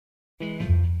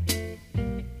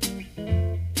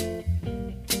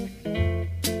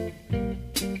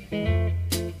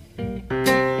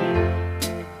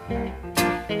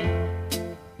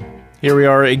Here we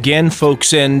are again,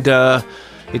 folks, and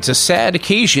it's a sad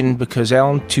occasion because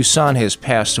Allen Toussaint has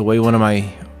passed away, one of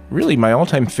my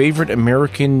all-time favorite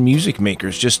American music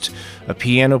makers. Just a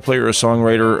piano player, a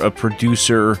songwriter, a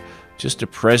producer, just a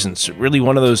presence. Really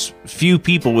one of those few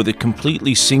people with a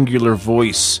completely singular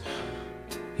voice.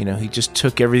 You know, he just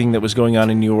took everything that was going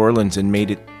on in New Orleans and made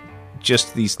it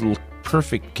just these little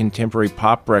perfect contemporary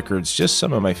pop records, just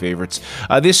some of my favorites.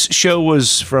 This show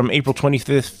was from April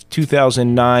 25th,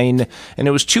 2009, and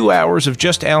it was 2 hours of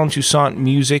just Allen Toussaint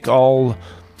music, all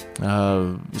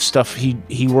stuff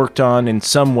he worked on in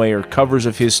some way or covers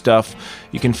of his stuff.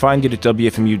 You can find it at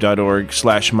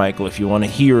wfmu.org/Michael if you want to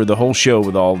hear the whole show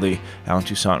with all the Allen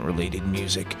Toussaint related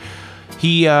music.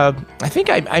 I think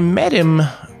I met him,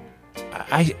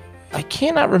 I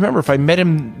cannot remember if I met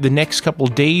him the next couple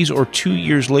days or 2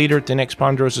 years later at the next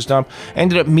Ponderosa Stomp. I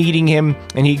ended up meeting him,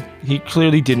 and he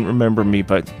clearly didn't remember me,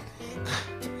 but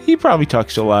he probably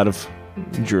talks to a lot of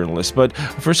journalists. But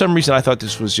for some reason, I thought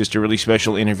this was just a really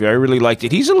special interview. I really liked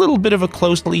it. He's a little bit of a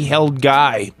closely held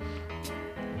guy.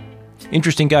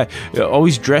 Interesting guy.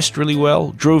 Always dressed really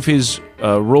well. Drove his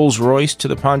Rolls Royce to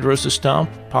the Ponderosa Stomp.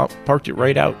 Parked it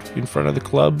right out in front of the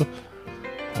club.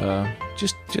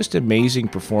 Just amazing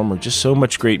performer, just so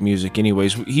much great music.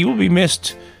 Anyways, he will be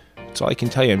missed. That's all I can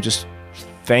tell you. I'm just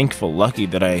thankful, lucky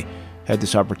that I had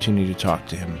this opportunity to talk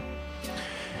to him.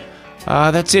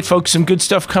 That's it, folks. Some good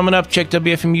stuff coming up. Check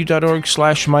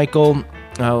wfmu.org/Michael.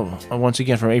 Once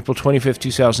again, from April 25th,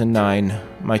 2009,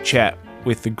 my chat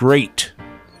with the great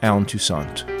Allen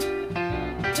Toussaint.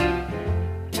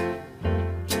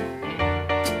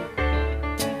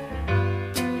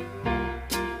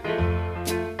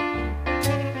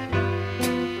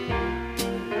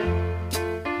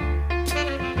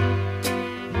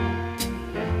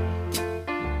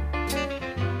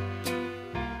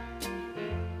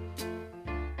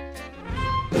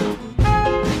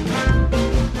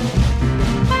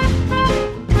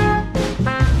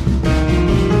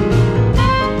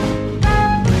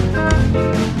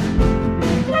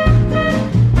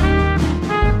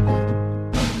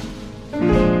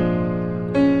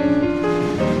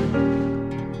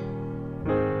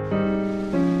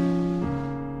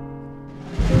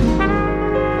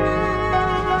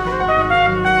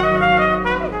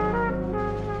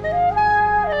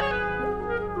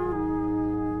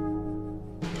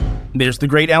 There's the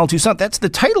great Allen Toussaint. That's the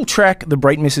title track, The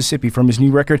Bright Mississippi, from his new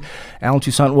record. Allen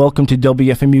Toussaint, welcome to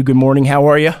WFMU. Good morning. How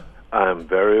are you? I'm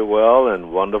very well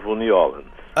in wonderful New Orleans.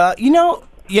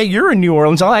 You're in New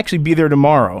Orleans. I'll actually be there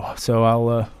tomorrow, so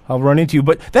I'll run into you.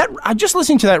 But I just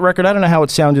listening to that record, I don't know how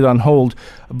it sounded on hold,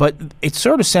 but it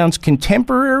sort of sounds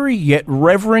contemporary, yet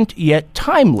reverent, yet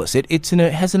timeless. It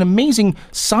has an amazing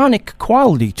sonic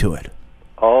quality to it.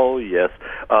 Oh, yes.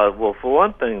 Well, for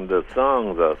one thing, the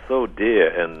songs are so dear,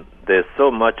 and there's so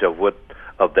much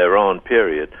of their own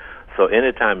period. So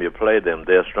anytime you play them,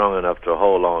 they're strong enough to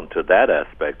hold on to that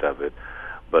aspect of it.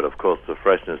 But, of course, the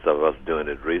freshness of us doing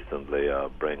it recently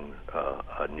brings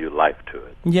a new life to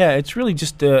it. Yeah, it's really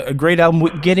just a great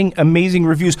album getting amazing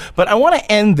reviews. But I want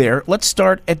to end there. Let's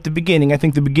start at the beginning. I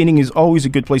think the beginning is always a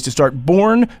good place to start.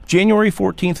 Born January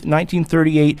 14th,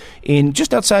 1938,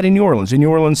 just outside of New Orleans, a New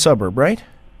Orleans suburb, right?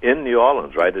 In New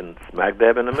Orleans, right in smack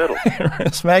dab in the middle.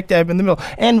 Smack dab in the middle.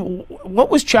 And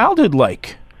what was childhood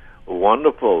like?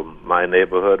 Wonderful. My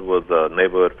neighborhood was a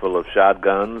neighborhood full of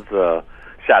shotguns,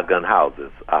 shotgun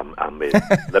houses.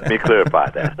 Let me clarify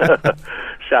that.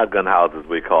 Shotgun houses,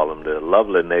 we call them. They're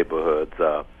lovely neighborhoods,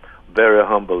 very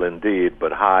humble indeed,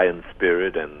 but high in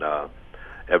spirit, and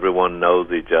everyone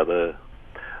knows each other.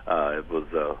 It was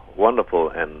wonderful,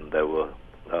 and there were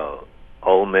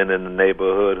old men in the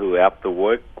neighborhood who, after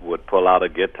work, would pull out a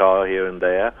guitar here and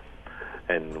there,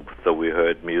 and so we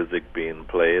heard music being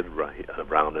played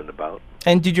around and about.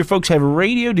 And did your folks have a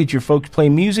radio? Did your folks play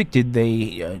music? Did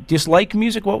they dislike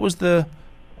music? What was the...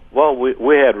 Well,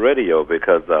 we had radio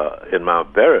because in my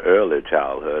very early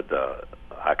childhood,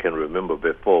 I can remember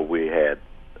before we had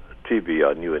TV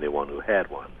or knew anyone who had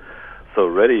one. So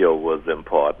radio was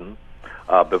important.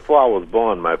 Before I was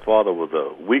born, my father was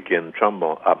a weekend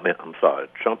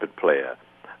trumpet player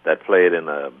that played in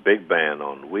a big band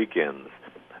on weekends.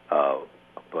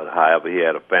 But however, he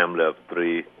had a family of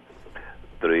three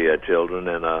children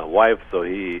and a wife, so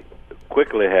he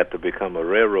quickly had to become a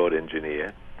railroad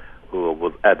engineer who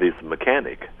was at least a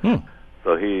mechanic.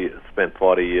 So he spent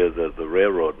 40 years as a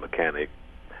railroad mechanic.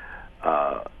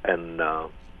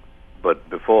 But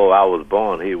before I was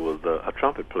born, he was a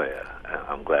trumpet player,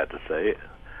 I'm glad to say.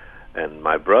 And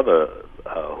my brother,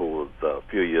 who was a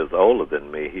few years older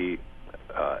than me, he,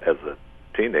 as a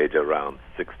teenager, around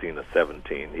 16 or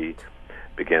 17, he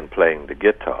began playing the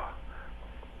guitar.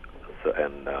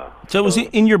 and so it was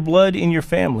in your blood, in your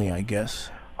family, I guess.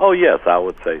 Oh yes, I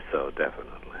would say so,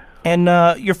 definitely. And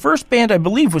your first band, I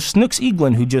believe, was Snooks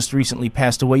Eaglin, who just recently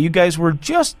passed away. You guys were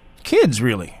just kids,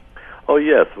 really. Oh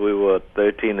yes, we were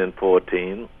 13 and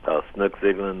 14. Snooks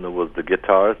Eaglin was the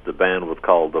guitarist. The band was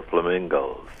called the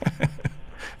Flamingos.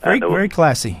 Very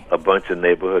classy. A bunch of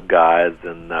neighborhood guys,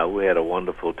 and we had a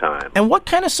wonderful time. And what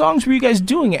kind of songs were you guys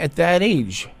doing at that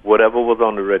age? Whatever was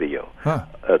on the radio. Huh.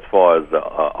 As far as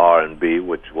R&B,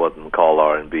 which wasn't called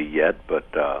R&B yet, but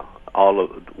all of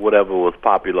whatever was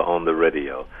popular on the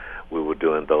radio, we were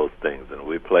doing those things. And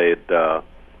we played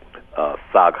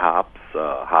sock hops,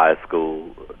 high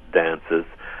school dances,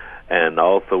 and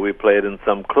also we played in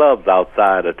some clubs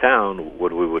outside of town,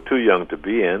 what we were too young to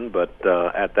be in, but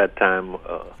at that time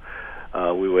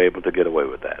we were able to get away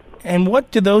with that. And what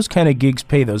do those kind of gigs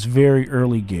pay, those very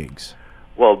early gigs?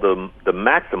 Well, the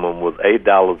maximum was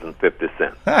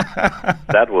 $8.50.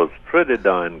 That was pretty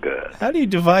darn good. How do you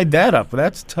divide that up?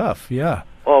 That's tough, yeah.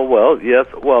 Oh, well, yes.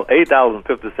 Well,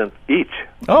 $8.50 each.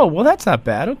 Oh, well, that's not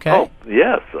bad. Okay. Oh,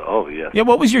 yes. Oh, yes. Yeah,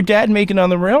 what was your dad making on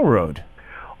the railroad?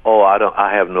 Oh,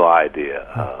 I have no idea.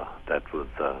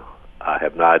 I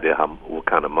have no idea what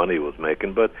kind of money he was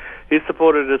making, but he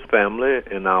supported his family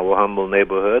in our humble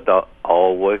neighborhood.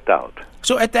 All worked out.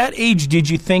 So at that age, did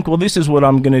you think, well, this is what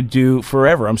I'm going to do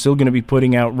forever? I'm still going to be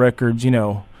putting out records,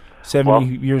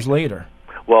 70 years later.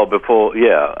 Well,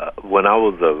 when I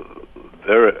was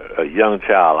a young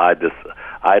child,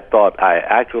 I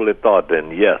actually thought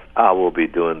then, yes, I will be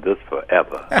doing this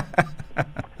forever.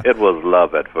 It was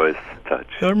love at first touch.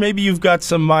 Or maybe you've got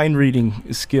some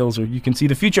mind-reading skills, or you can see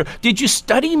the future. Did you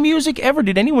study music ever?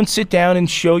 Did anyone sit down and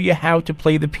show you how to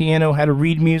play the piano, how to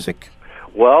read music?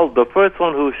 Well, the first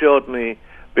one who showed me,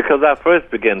 because I first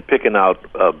began picking out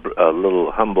little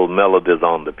humble melodies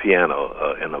on the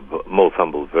piano, in a most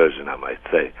humble version, I might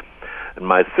say. And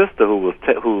my sister,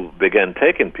 who began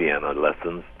taking piano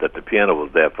lessons, that the piano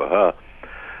was there for her,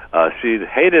 she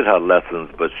hated her lessons,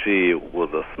 but she was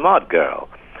a smart girl.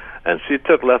 And she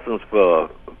took lessons for a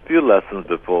few lessons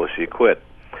before she quit.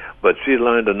 But she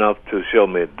learned enough to show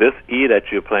me this E that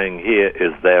you're playing here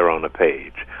is there on the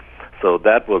page. So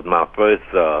that was my first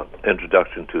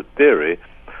introduction to theory.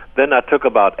 Then I took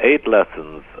about 8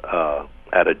 lessons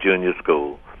at a junior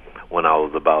school when I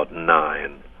was about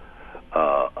 9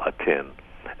 or 10.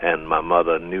 And my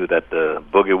mother knew that the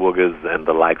boogie woogers and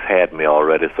the likes had me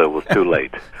already, so it was too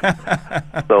late.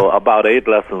 So about 8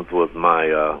 lessons was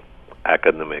my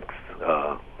academics,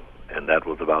 and that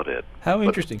was about it. How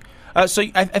interesting. So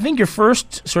I think your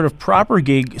first sort of proper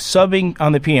gig, subbing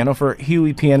on the piano for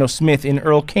Huey Piano Smith in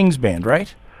Earl King's band,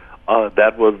 right?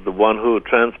 That was the one who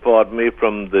transported me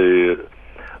from the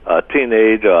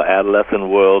teenage or adolescent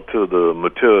world to the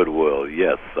matured world,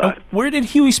 yes. Where did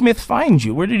Huey Smith find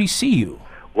you? Where did he see you?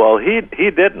 Well, he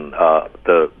didn't.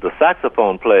 The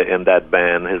saxophone player in that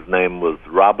band, his name was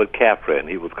Robert Caffrey, and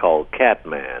he was called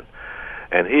Catman.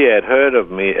 And he had heard of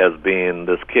me as being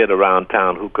this kid around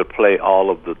town who could play all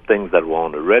of the things that were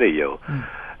on the radio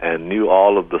and knew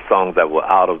all of the songs that were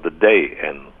out of the day.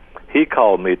 And he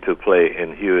called me to play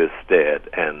in Huey's stead,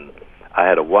 and I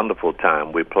had a wonderful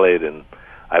time. I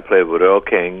played with Earl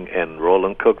King and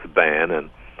Roland Cook's band, and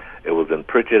it was in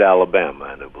Pritchard, Alabama,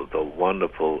 and it was a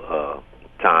wonderful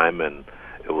time, and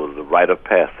it was a rite of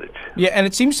passage. Yeah, and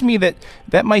it seems to me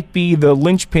that might be the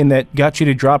linchpin that got you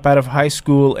to drop out of high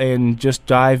school and just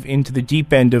dive into the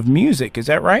deep end of music. Is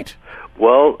that right?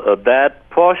 Well, that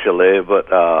partially, but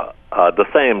the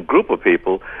same group of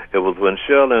people, it was when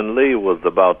Shirley Lee was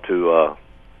about to...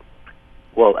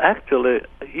 well, actually,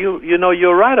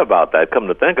 you're right about that, come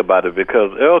to think about it,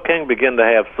 because Earl King began to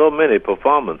have so many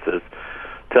performances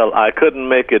till I couldn't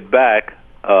make it back.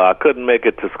 I couldn't make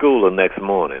it to school the next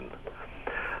morning.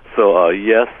 So,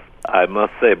 yes, I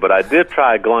must say, but I did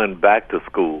try going back to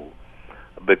school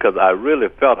because I really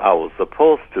felt I was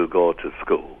supposed to go to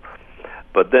school.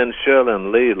 But then Shirley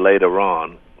Lee later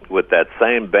on, with that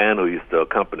same band who used to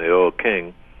accompany Earl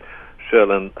King,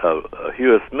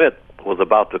 Huey Smith was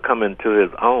about to come into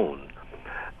his own,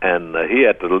 and he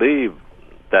had to leave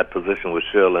that position with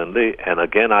Shirley Lee, and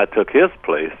again I took his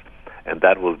place, and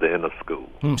that was the end of school.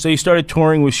 So you started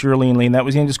touring with Shirley Lee, and that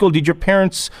was the end of school. Did your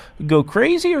parents go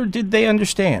crazy, or did they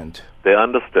understand? They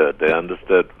understood. They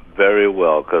understood very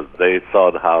well, because they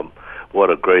saw what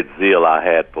a great zeal I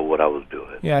had for what I was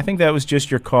doing. Yeah, I think that was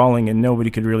just your calling, and nobody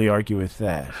could really argue with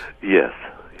that. Yes.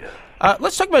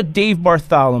 Let's talk about Dave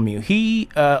Bartholomew. He,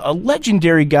 a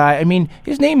legendary guy. I mean,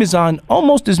 his name is on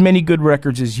almost as many good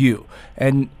records as you.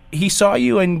 And he saw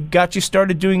you and got you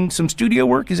started doing some studio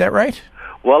work. Is that right?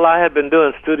 Well, I had been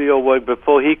doing studio work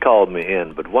before he called me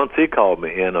in, but once he called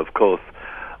me in, of course,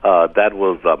 that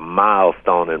was a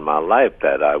milestone in my life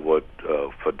that I worked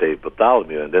for Dave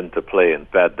Bartholomew, and then to play in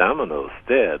Fat Domino's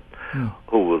stead,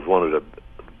 who was one of the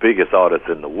biggest artists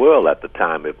in the world at the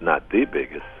time, if not the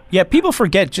biggest. Yeah, people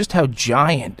forget just how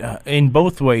giant, in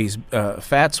both ways,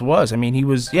 Fats was. I mean, he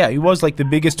was like the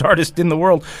biggest artist in the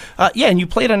world. And you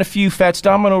played on a few Fats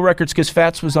Domino records because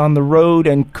Fats was on the road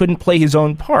and couldn't play his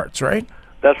own parts, right?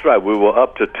 That's right. We were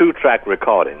up to 2-track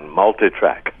recording,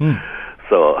 multi-track.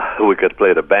 So we could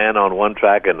play the band on one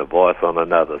track and the voice on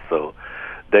another. So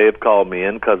Dave called me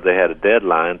in because they had a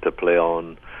deadline to play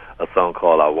on a song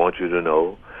called I Want You to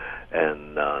Know,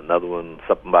 and another one,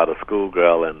 something about a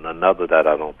schoolgirl, and another that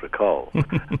I don't recall.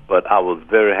 But I was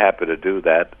very happy to do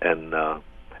that,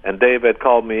 and Dave had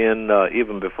called me in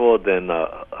even before then,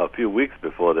 a few weeks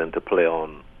before then, to play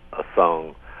on a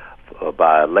song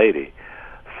by a lady.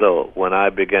 So when I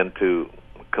began to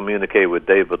communicate with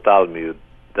Dave Bartholomew,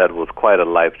 that was quite a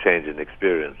life-changing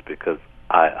experience because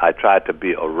I tried to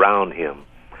be around him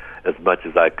as much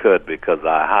as I could because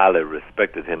I highly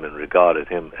respected him and regarded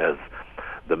him as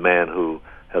the man who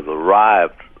has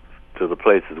arrived to the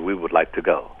places we would like to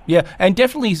go. Yeah, and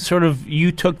definitely sort of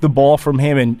you took the ball from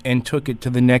him and took it to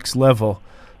the next level,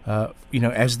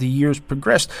 as the years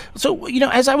progressed. So,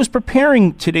 as I was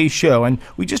preparing today's show, and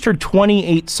we just heard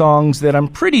 28 songs that I'm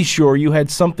pretty sure you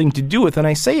had something to do with, and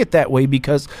I say it that way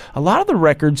because a lot of the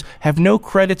records have no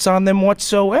credits on them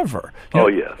whatsoever.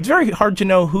 Yes. It's very hard to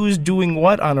know who's doing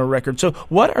what on a record. So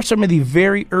what are some of the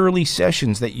very early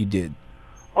sessions that you did?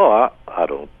 Oh, I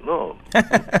don't know.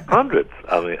 Hundreds.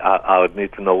 I mean, I would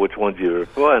need to know which ones you're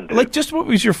referring to. Like, just what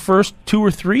was your first 2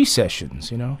 or 3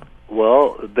 sessions,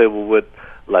 Well, they were with,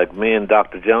 like, me and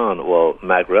Dr. John. Well,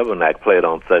 Mac Revenack played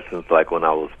on sessions, like, when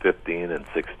I was 15 and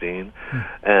 16,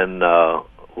 and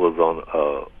was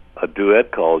on a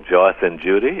duet called Joyce and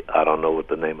Judy. I don't know what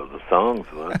the name of the songs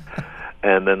were.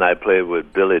 And then I played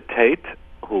with Billy Tate,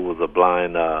 who was a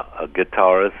blind a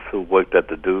guitarist who worked at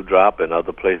the Dewdrop and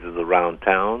other places around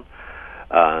town.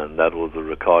 And that was a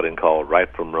recording called Right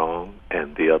From Wrong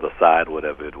and The Other Side,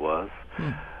 whatever it was.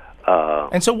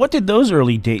 And so what did those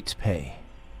early dates pay?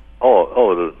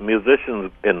 The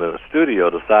musicians in the studio,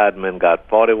 the sidemen, got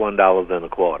 $41 and a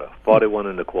quarter, 41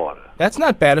 and a quarter. That's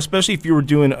not bad, especially if you were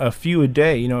doing a few a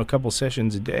day, a couple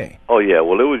sessions a day. Oh, yeah.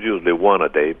 Well, it was usually one a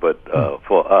day but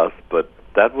for us, but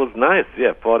that was nice.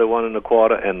 Yeah, 41 and a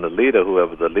quarter, and the leader,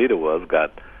 whoever the leader was,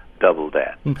 got double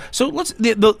that. So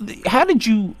how did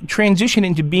you transition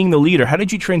into being the leader? How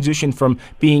did you transition from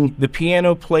being the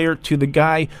piano player to the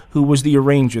guy who was the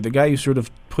arranger, the guy who sort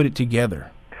of put it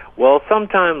together? Well,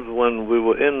 sometimes when we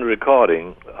were in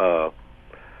recording, whoever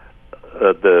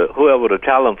the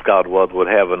talent scout was would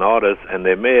have an artist, and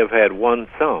they may have had one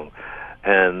song,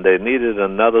 and they needed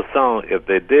another song. If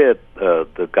they did,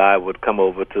 the guy would come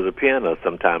over to the piano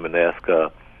sometime and ask,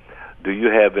 do you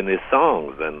have any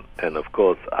songs? And of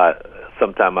course,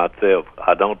 sometime I'd say,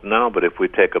 I don't know, but if we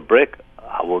take a break,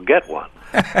 I will get one.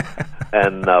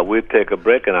 And we'd take a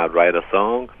break, and I'd write a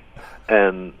song,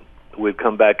 and we'd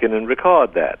come back in and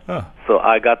record that. Huh. So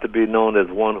I got to be known as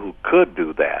one who could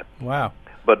do that. Wow.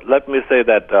 But let me say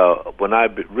that when I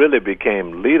really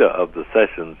became leader of the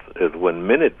sessions is when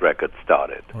Minute Records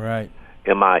started. Right.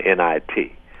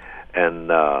 MINIT.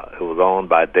 And it was owned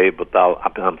by Dave Bartholomew.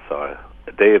 I'm sorry.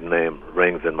 Dave's name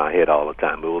rings in my head all the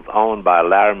time. It was owned by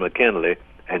Larry McKinley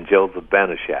and Joseph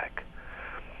Banishak.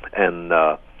 And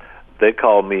they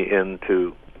called me in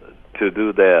to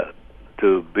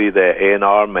be their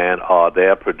A&R man or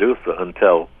their producer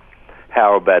until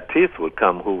Harold Batiste would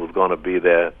come, who was going to be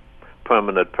their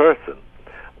permanent person.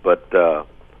 But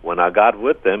when I got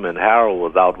with them, and Harold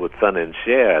was out with Sonny and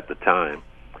Cher at the time,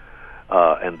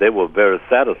 and they were very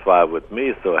satisfied with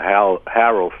me, so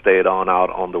Harold stayed on out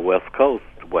on the West Coast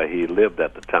where he lived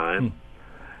at the time,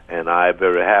 and I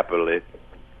very happily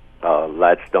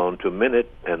latched on to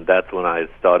Minute, and that's when I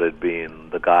started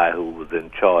being the guy who was in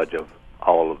charge of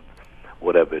all of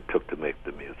whatever it took to make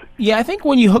the music. Yeah, I think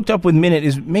when you hooked up with Minute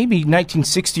is maybe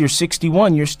 1960 or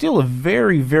 61. You're still a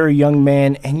very, very young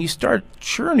man, and you start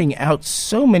churning out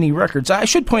so many records. I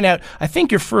should point out, I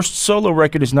think your first solo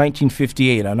record is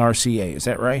 1958 on RCA. Is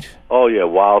that right? Oh, yeah,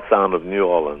 Wild Sound of New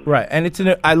Orleans. Right,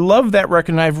 and I love that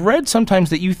record, and I've read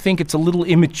sometimes that you think it's a little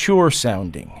immature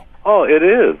sounding. Oh, it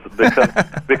is,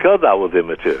 because I was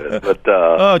immature. But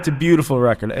it's a beautiful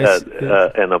record.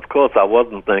 And of course, I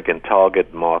wasn't thinking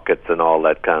target markets and all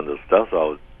that kind of stuff.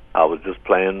 So I was just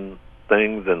playing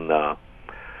things, and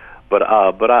but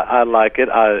I like it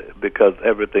because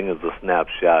everything is a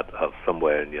snapshot of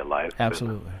somewhere in your life.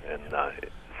 Absolutely. And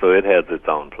So it has its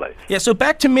own place. Yeah, so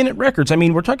back to Minute Records. I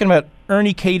mean, we're talking about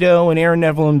Ernie Cato and Aaron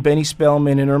Neville and Benny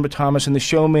Spellman and Irma Thomas and the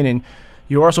Showmen, and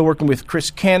you're also working with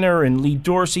Chris Kenner and Lee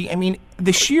Dorsey. I mean,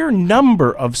 the sheer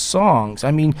number of songs.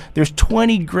 I mean, there's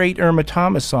 20 great Irma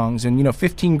Thomas songs and,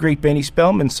 15 great Benny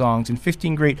Spellman songs and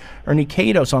 15 great Ernie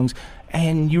Cato songs,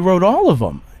 and you wrote all of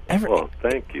them. Well,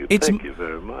 thank you. Thank you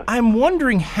very much. I'm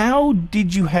wondering, how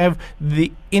did you have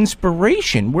the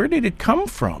inspiration? Where did it come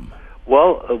from?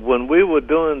 Well, when we were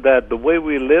doing that, the way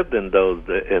we lived in those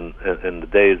in the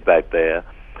days back there,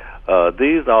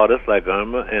 these artists like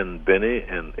Irma and Benny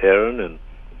and Aaron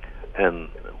and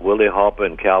Willie Harper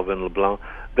and Calvin LeBlanc,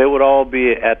 they would all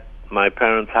be at my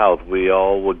parents' house. We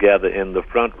all would gather in the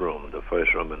front room, the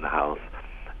first room in the house,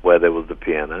 where there was the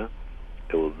piano.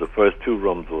 It was the first two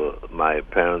rooms where my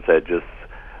parents had just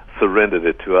surrendered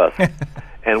it to us.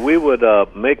 And we would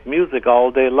make music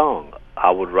all day long. I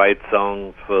would write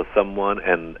songs for someone,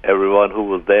 and everyone who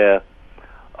was there,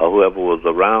 or whoever was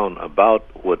around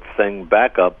about, would sing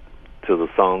back up to the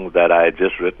songs that I had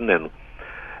just written.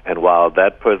 And while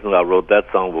that person I wrote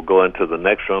that song would go into the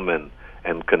next room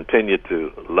and continue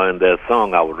to learn their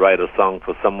song, I would write a song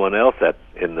for someone else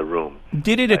in the room.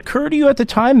 Did it occur to you at the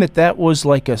time that was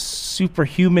like a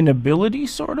superhuman ability,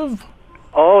 sort of?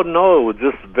 Oh, no, it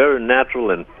was just very natural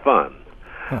and fun.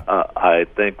 I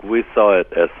think we saw it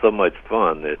as so much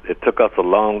fun. It took us a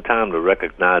long time to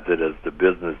recognize it as the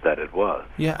business that it was.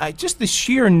 Yeah, just the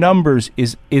sheer numbers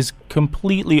is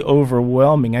completely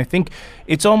overwhelming. I think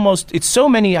it's so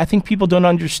many. I think people don't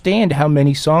understand how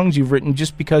many songs you've written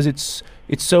just because it's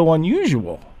so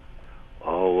unusual.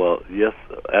 Oh, well, yes.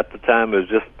 At the time, it was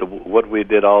just what we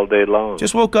did all day long.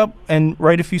 Just woke up and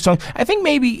write a few songs. I think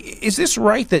maybe, is this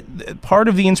right, that part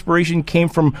of the inspiration came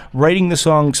from writing the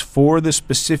songs for the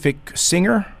specific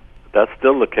singer? That's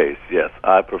still the case, yes.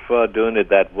 I prefer doing it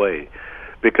that way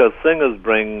because singers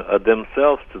bring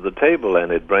themselves to the table,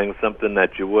 and it brings something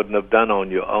that you wouldn't have done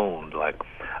on your own. Like,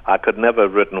 I could never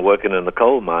have written Working in the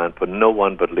Coal Mine for no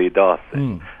one but Lee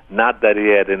Dorsey. Not that he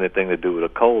had anything to do with a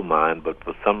coal mine, but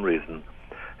for some reason,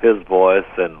 his voice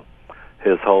and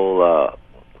his whole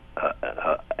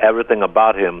everything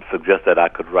about him suggested I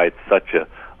could write such a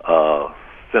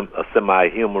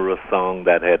semi-humorous song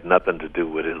that had nothing to do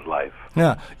with his life.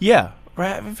 Yeah,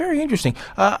 right. Very interesting.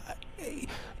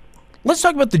 Let's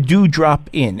talk about the Dewdrop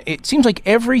Inn. It seems like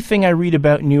everything I read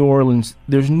about New Orleans,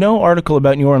 there's no article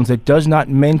about New Orleans that does not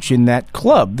mention that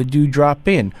club, the Dewdrop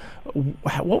Inn.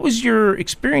 What was your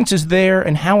experiences there,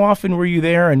 and how often were you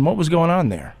there, and what was going on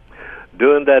there?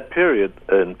 During that period,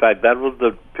 in fact, that was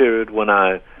the period when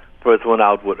I first went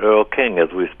out with Earl King,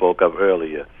 as we spoke of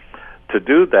earlier. To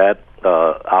do that,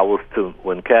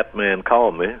 when Catman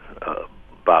called me,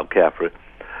 Bob Caffrey,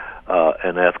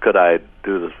 and asked could I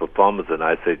do this performance, and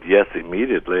I said yes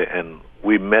immediately, and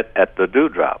we met at the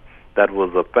Dewdrop. That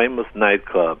was a famous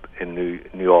nightclub in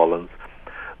New Orleans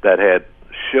that had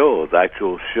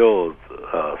actual shows,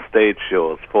 stage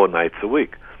shows 4 nights a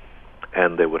week.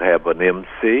 And they would have an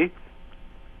MC,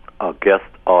 a guest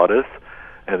artist,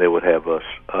 and they would have a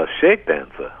shake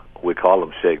dancer. We call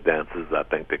them shake dancers. I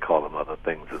think they call them other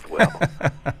things as well.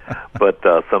 But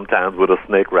sometimes with a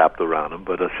snake wrapped around them,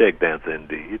 but a shake dancer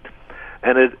indeed.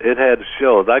 And it had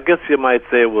shows. I guess you might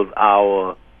say it was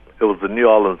the New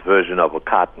Orleans version of a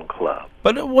cotton club.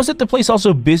 But was it the place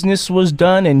also business was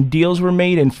done and deals were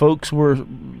made and folks were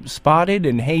spotted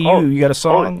and, hey, you got a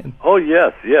song? Oh,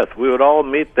 yes. We would all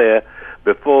meet there.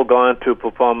 Before going to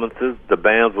performances, the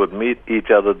bands would meet each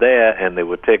other there, and they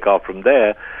would take off from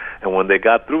there. And when they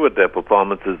got through with their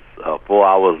performances, 4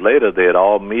 hours later, they'd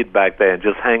all meet back there and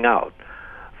just hang out.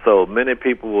 So many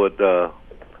people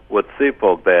would see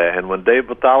folk there. And when Dave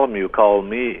Bartholomew called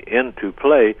me in to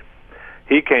play,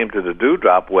 he came to the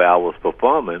Dewdrop where I was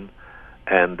performing,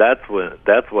 and that's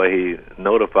where he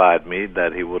notified me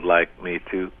that he would like me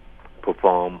to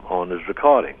perform on his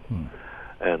recording.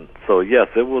 And so, yes,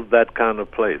 it was that kind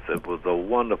of place. It was a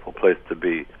wonderful place to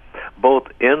be, both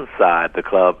inside the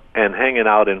club and hanging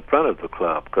out in front of the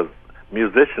club, because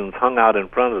musicians hung out in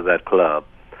front of that club.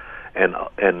 And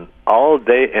all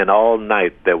day and all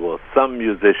night, there were some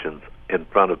musicians in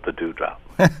front of the Dewdrop.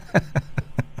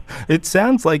 It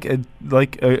sounds like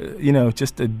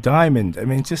just a diamond. I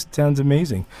mean, it just sounds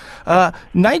amazing.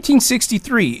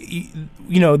 1963,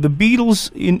 the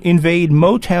Beatles invade.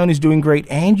 Motown is doing great,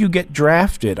 and you get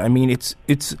drafted. I mean, it's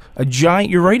a giant.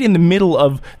 You're right in the middle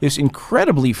of this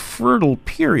incredibly fertile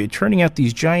period, turning out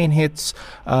these giant hits,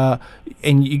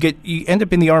 and you end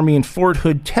up in the Army in Fort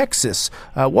Hood, Texas.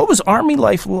 What was Army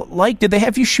life like? Did they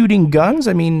have you shooting guns?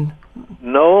 I mean,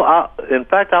 No, in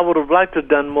fact, I would have liked to have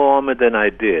done more Army than I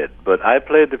did, but I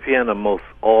played the piano most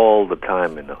all the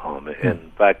time in the Army.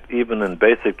 In fact, even in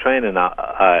basic training,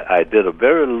 I did a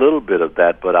very little bit of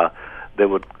that, but they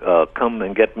would come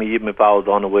and get me even if I was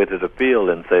on the way to the field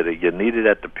and say that you need it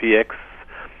at the PX,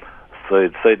 so a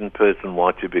certain person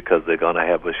wants you because they're going to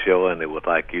have a show and they would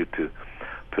like you to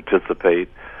participate.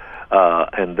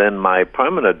 And then my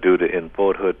permanent duty in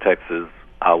Fort Hood, Texas,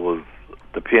 I was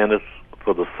the pianist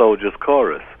for the Soldiers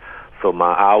Chorus. So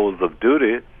my hours of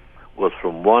duty was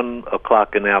from 1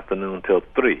 o'clock in the afternoon till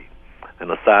 3.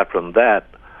 And aside from that,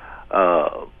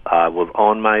 I was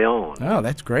on my own. Oh,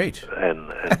 that's great.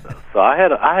 And so I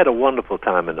had a wonderful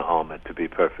time in the Army, to be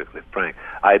perfectly frank.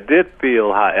 I did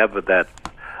feel, however, that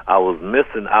I was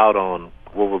missing out on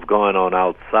what was going on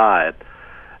outside,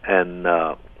 and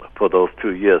for those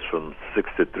 2 years from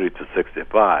 63 to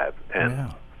 65. And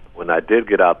yeah. When I did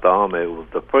get out the Army, it was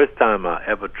the first time I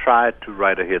ever tried to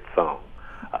write a hit song.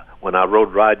 When I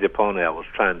wrote Ride Your Pony, I was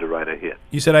trying to write a hit.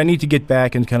 You said, I need to get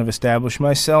back and kind of establish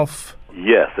myself.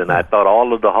 Yes, and I thought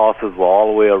all of the horses were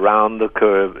all the way around the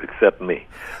curve except me.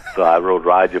 So I wrote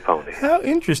Ride Your Pony. How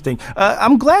interesting.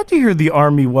 I'm glad to hear the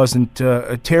Army wasn't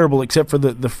terrible, except for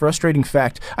the frustrating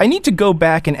fact. I need to go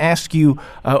back and ask you,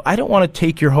 I don't want to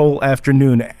take your whole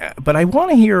afternoon, but I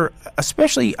want to hear,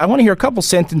 a couple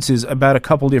sentences about a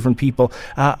couple different people,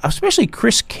 especially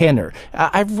Chris Kenner.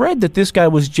 I've read that this guy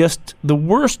was just the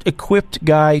worst equipped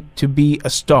guy to be a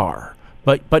star,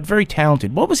 but very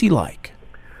talented. What was he like?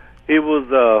 He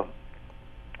was...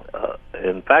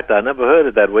 in fact, I never heard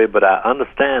it that way, but I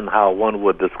understand how one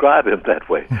would describe him that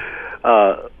way.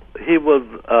 He was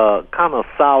a kind of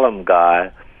solemn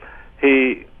guy.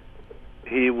 He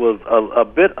was a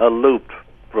bit aloof,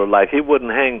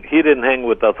 he didn't hang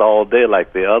with us all day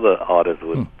like the other artists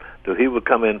would do. He would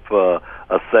come in for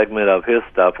a segment of his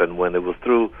stuff, and when I was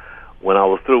through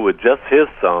with just his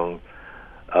song,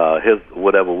 his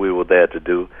whatever we were there to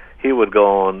do, he would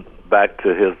go on back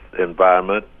to his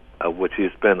environment, which he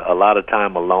spent a lot of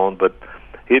time alone, but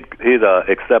he'd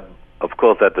except, of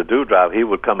course, at the Dewdrop, he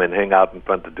would come and hang out in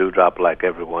front of the Dewdrop like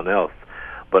everyone else,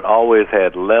 but always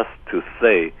had less to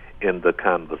say in the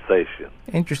conversation.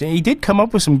 Interesting. He did come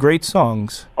up with some great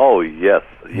songs. Oh, yes.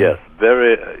 He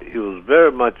was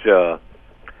very much a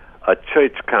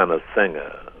church kind of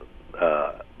singer,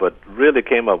 but really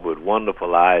came up with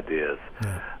wonderful ideas.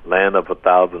 Yeah. Land of a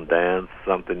Thousand Dance,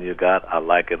 Something You Got, I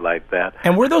Like It Like That.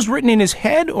 And were those written in his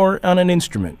head or on an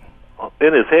instrument?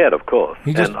 In his head, of course.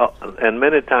 And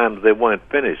many times they weren't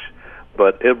finished,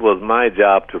 but it was my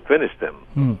job to finish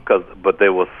them. But they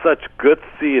were such good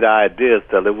seed ideas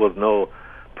that there was no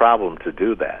problem to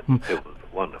do that. It was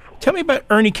wonderful. Tell me about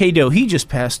Ernie K-Doe. He just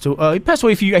passed away. He passed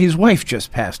away his wife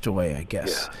just passed away, I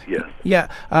guess. Yes. Yeah.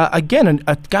 Again,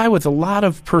 a guy with a lot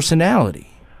of personality.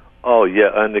 Oh, yeah,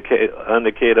 Ernie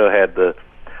K-Doe had the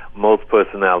most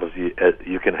personality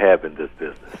you can have in this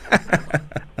business.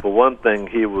 For one thing,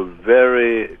 he was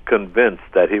very convinced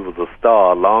that he was a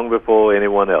star long before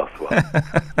anyone else was.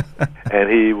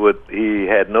 And he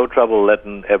had no trouble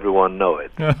letting everyone know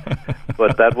it.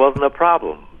 But that wasn't a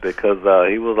problem, because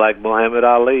he was like Muhammad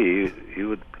Ali. He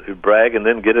would brag and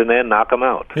then get in there and knock him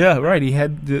out. Yeah, right. He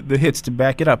had the hits to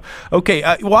back it up. Okay,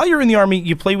 while you're in the Army,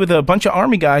 you play with a bunch of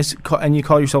Army guys, and you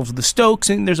call yourselves the Stokes,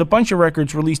 and there's a bunch of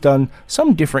records released on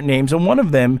some different names, and one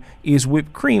of them is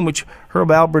Whipped Cream, which Herb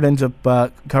Alpert ends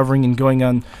up covering and going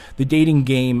on the Dating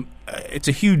Game. It's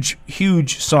a huge,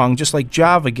 huge song, just like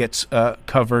Java gets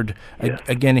covered, yes.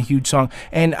 Again, a huge song.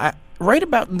 And right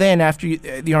about then, after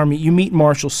the Army, you meet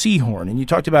Marshall Sehorn, and you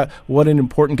talked about what an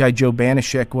important guy Joe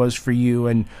Banashek was for you,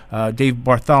 and Dave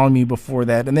Bartholomew before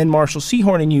that, and then Marshall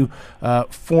Sehorn and you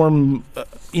form,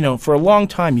 for a long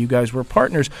time you guys were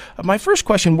partners. My first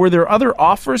question, were there other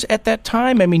offers at that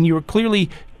time? I mean, you were clearly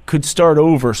could start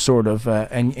over, sort of,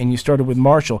 and you started with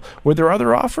Marshall. Were there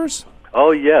other offers?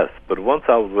 Oh, yes, but once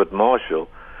I was with Marshall,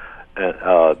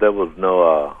 there was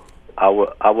no...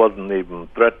 I wasn't even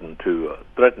threatening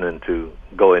to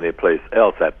go anyplace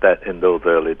else in those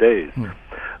early days,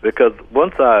 because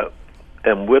once I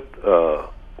am with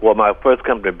my first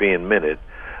company being Minute,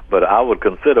 but I would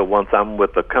consider once I'm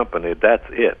with a company, that's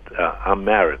it. I'm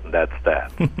married, and that's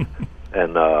that.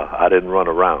 And I didn't run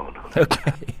around.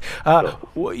 Okay.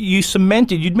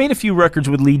 You'd made a few records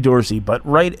with Lee Dorsey, but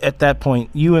right at that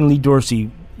point, you and Lee Dorsey,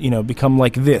 become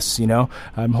like this.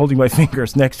 I'm holding my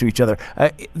fingers next to each other.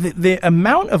 The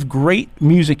amount of great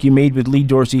music you made with Lee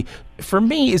Dorsey, for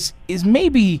me, is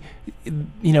maybe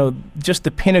just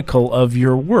the pinnacle of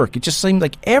your work. It just seemed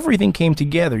like everything came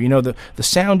together. The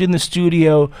sound in the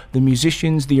studio, the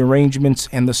musicians, the arrangements,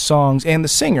 and the songs, and the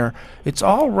singer. It's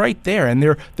all right there, and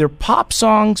they're pop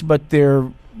songs, but they're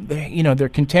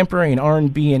contemporary and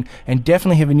R&B and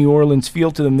definitely have a New Orleans feel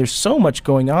to them. There's so much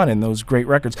going on in those great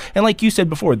records, and like you said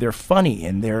before, they're funny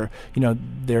and they're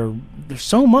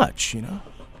so much.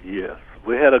 Yes,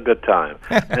 we had a good time,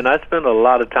 and I spent a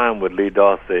lot of time with Lee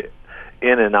Dorsey,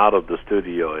 in and out of the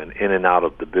studio and in and out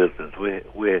of the business.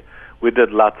 We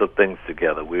did lots of things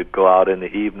together. We'd go out in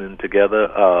the evening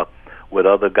together with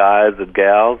other guys and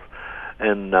gals,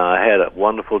 and had a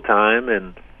wonderful time.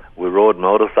 And we rode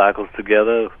motorcycles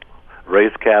together,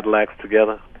 raced Cadillacs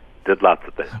together, did lots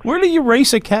of things. Where do you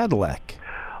race a Cadillac?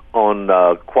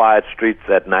 On quiet streets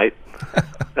at night.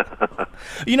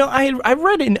 I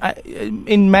read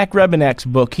in Mac Rebennack's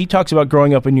book, he talks about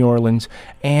growing up in New Orleans,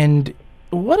 and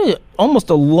almost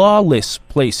a lawless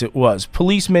place it was.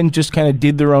 Policemen just kind of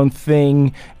did their own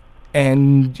thing,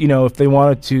 and if they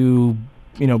wanted to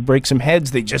break some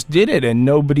heads, they just did it, and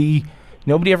nobody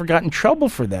ever got in trouble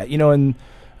for that. And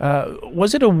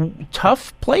was it a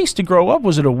tough place to grow up?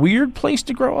 Was it a weird place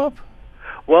to grow up?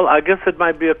 Well, I guess it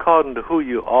might be according to who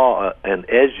you are and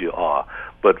as you are.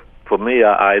 But for me,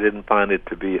 I didn't find it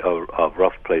to be a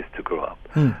rough place to grow up.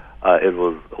 It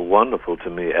was wonderful to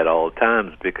me at all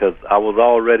times because I was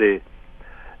already,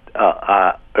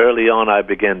 early on I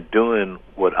began doing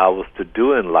what I was to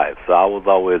do in life. So I was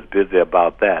always busy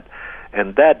about that.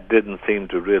 And that didn't seem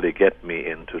to really get me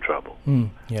into trouble.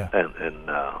 Yeah. And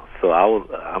so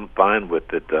I'm fine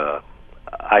with it.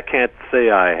 I can't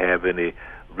say I have any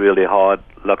really hard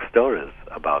luck stories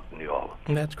about New Orleans.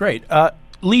 That's great.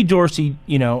 Lee Dorsey,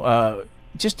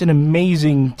 just an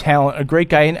amazing talent, a great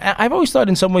guy. And I've always thought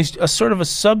in some ways a sort of a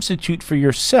substitute for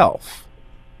yourself.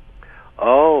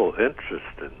 Oh,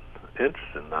 interesting.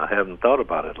 I haven't thought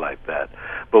about it like that.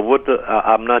 But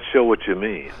I'm not sure what you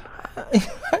mean.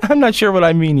 I'm not sure what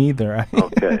I mean either.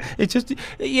 Okay. It's just,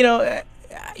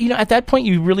 at that point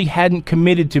you really hadn't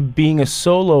committed to being a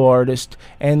solo artist,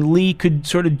 and Lee could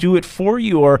sort of do it for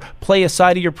you or play a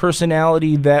side of your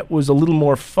personality that was a little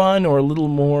more fun or a little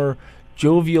more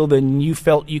jovial than you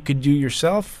felt you could do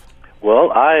yourself?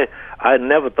 Well, I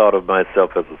never thought of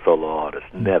myself as a solo artist,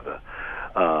 never.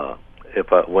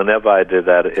 Whenever I did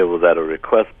that, it was at a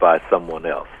request by someone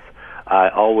else. I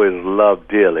always loved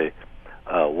dearly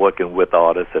working with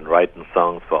artists and writing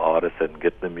songs for artists and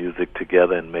getting the music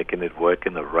together and making it work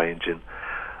and arranging.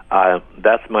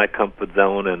 That's my comfort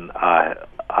zone, and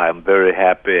I'm very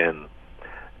happy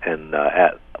and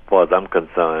as far as I'm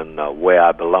concerned, where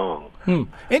I belong.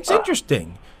 It's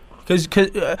interesting. Because,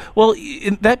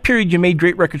 in that period you made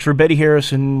great records for Betty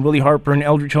Harris and Willie Harper and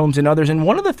Eldridge Holmes and others, and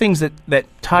one of the things that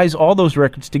ties all those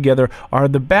records together are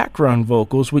the background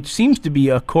vocals, which seems to be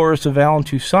a chorus of Allen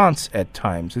Toussaint's at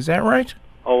times. Is that right?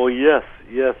 Oh, yes.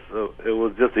 It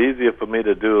was just easier for me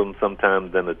to do them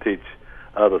sometimes than to teach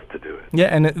others to do it. Yeah,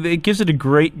 and it gives it a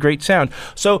great sound.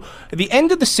 So the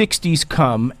end of the 60s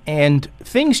come, and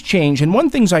things change. And one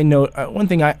thing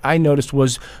I noticed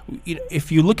was,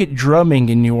 if you look at drumming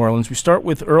in New Orleans, we start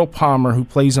with Earl Palmer, who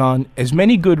plays on as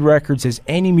many good records as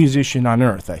any musician on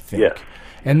earth, I think. Yes.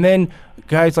 And then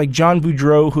guys like John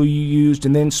Boudreau, who you used,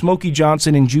 and then Smokey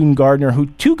Johnson and June Gardner,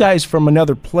 two guys from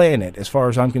another planet, as far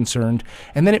as I'm concerned.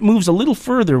 And then it moves a little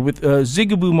further with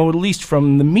Zigaboo Modaliste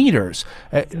from the Meters.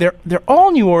 They're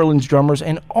all New Orleans drummers,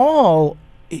 and all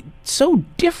so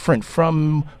different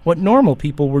from what normal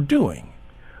people were doing.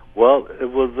 Well,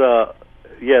 it was,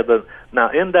 now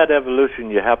in that evolution,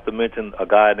 you have to mention a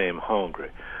guy named Hungry.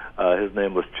 His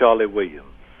name was Charlie Williams.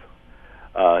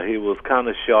 He was kind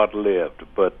of short-lived,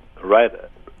 but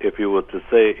if you were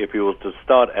to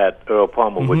start at Earl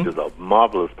Palmer, which is a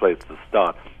marvelous place to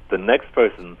start, the next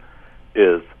person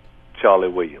is Charlie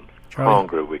Williams.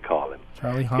 Hungry, we call him.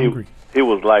 Charlie Hungry. He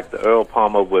was like the Earl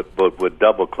Palmer with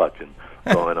double clutching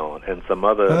going on, and some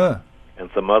other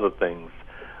things.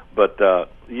 But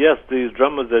yes, these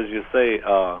drummers, as you say,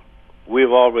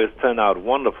 we've always turned out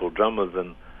wonderful drummers,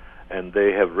 and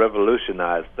they have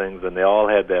revolutionized things, and they all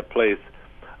had their place.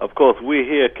 Of course, we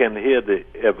here can hear the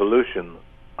evolution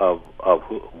of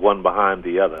one behind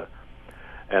the other.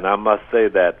 And I must say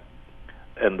that,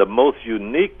 and the most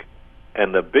unique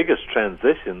and the biggest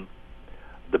transition,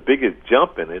 the biggest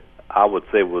jump in it, I would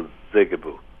say was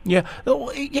Zigaboo. Yeah,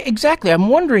 exactly. I'm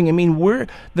wondering, I mean, where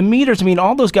the Meters, I mean,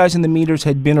 all those guys in the Meters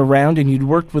had been around and you'd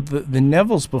worked with the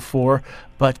Nevilles before,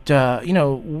 but, you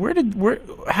know,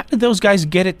 how did those guys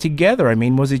get it together? I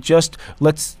mean, was it just,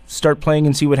 let's start playing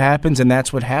and see what happens, and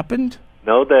that's what happened?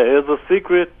 No, there is a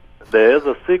secret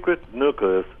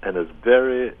nucleus, and it's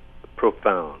very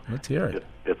profound. Let's hear it.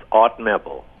 It's Art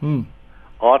Neville.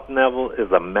 Art Neville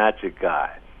is a magic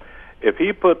guy. If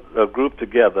he put a group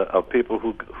together of people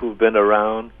who've been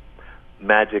around,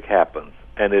 magic happens.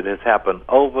 And it has happened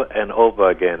over and over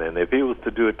again. And if he was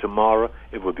to do it tomorrow,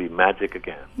 it would be magic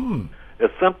again.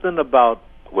 There's something about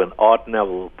when Art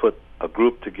Neville put a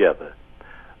group together,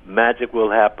 magic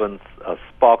will happen,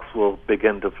 sparks will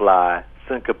begin to fly,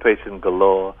 syncopation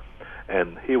galore,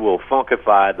 and he will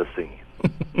funkify the scene.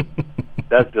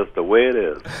 That's just the way it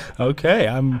is. Okay,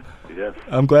 I'm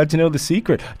glad to know the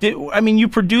secret. You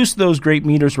produced those great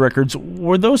Meters records.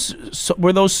 Were those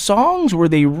songs? Were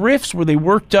they riffs? Were they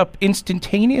worked up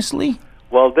instantaneously?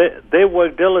 Well, they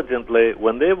worked diligently.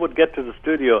 When they would get to the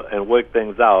studio and work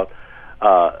things out,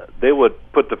 they would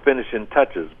put the finishing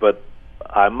touches. But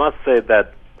I must say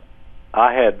that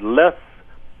I had less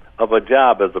of a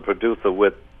job as a producer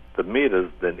with the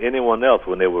Meters than anyone else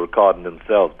when they were recording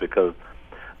themselves, because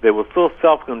they were so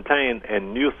self-contained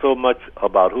and knew so much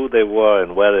about who they were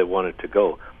and where they wanted to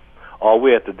go. All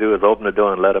we had to do is open the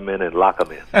door and let them in and lock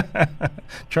them in.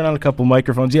 Turn on a couple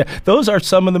microphones. Yeah, those are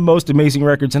some of the most amazing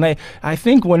records. And I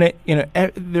think when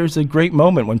there's a great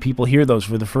moment when people hear those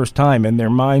for the first time and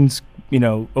their minds,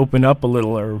 open up a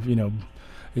little, or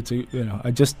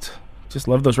I just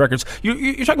love those records.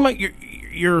 You're talking about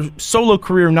your solo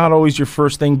career, not always your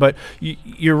first thing, but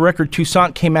your record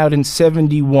Toussaint came out in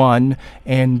 '71,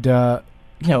 and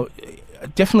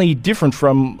definitely different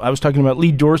from, I was talking about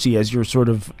Lee Dorsey as your sort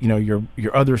of your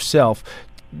other self.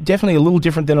 Definitely a little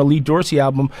different than a Lee Dorsey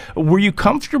album. Were you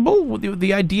comfortable with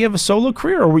the idea of a solo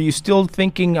career, or were you still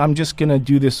thinking, I'm just going to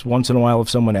do this once in a while if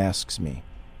someone asks me?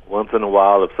 Once in a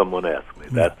while if someone asks me.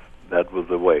 Yeah. That was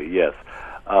the way, yes.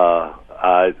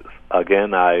 I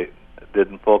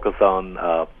didn't focus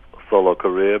on solo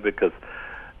career because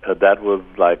that was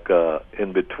like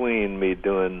in between me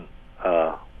doing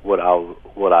what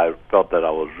I felt that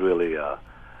I was really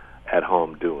at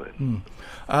home doing.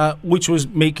 Which was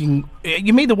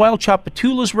you made the Wild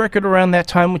Tchoupitoulas record around that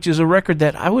time, which is a record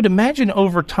that I would imagine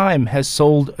over time has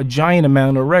sold a giant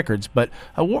amount of records. But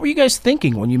what were you guys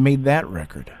thinking when you made that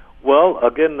record? Well,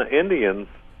 again, the Indians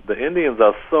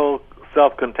are so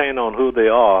self-contained on who they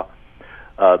are.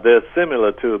 They're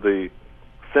similar to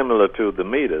the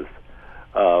Meters,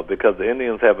 because the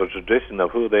Indians have a tradition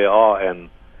of who they are, and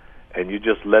you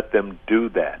just let them do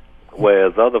that.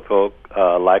 Whereas other folk,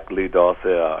 like Lee Dorsey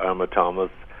or Irma Thomas,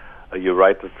 you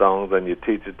write the songs and you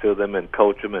teach it to them and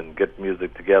coach them and get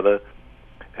music together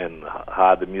and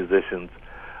hire the musicians.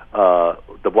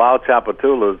 The Wild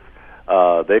Tchoupitoulas,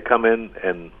 they come in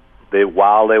and they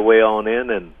wild their way on in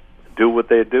and do what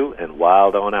they do and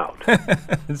wild on out.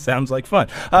 Sounds like fun.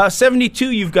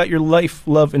 72, you've got your Life,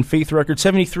 Love, and Faith record.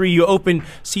 73, you open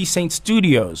Sea Saint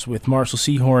Studios with Marshall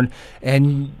Sehorn,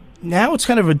 and now it's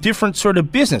kind of a different sort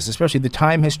of business, especially the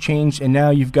time has changed, and now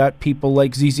you've got people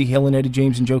like ZZ Hill and Eddie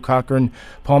James and Joe Cocker and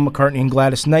Paul McCartney and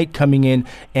Gladys Knight coming in,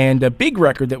 and a big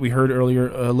record that we heard earlier,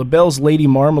 LaBelle's Lady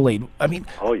Marmalade. I mean,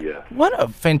 oh yeah, what a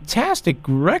fantastic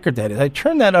record that is. I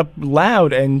turned that up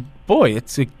loud, and boy,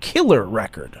 it's a killer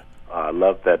record. I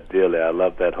love that dearly. I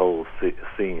love that whole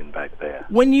scene back there.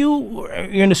 When you're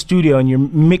in a studio and you're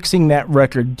mixing that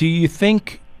record, do you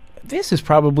think this is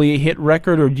probably a hit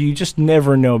record, or do you just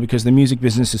never know because the music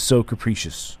business is so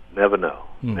capricious? Never know.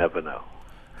 Never know.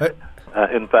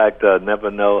 In fact,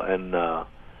 never know, and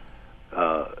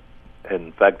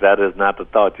in fact, that is not the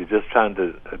thought. You're just trying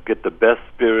to get the best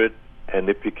spirit, and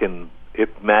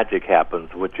if magic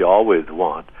happens, which you always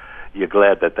want, you're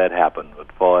glad that happened, as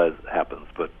far as happens.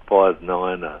 But as far as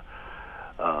knowing,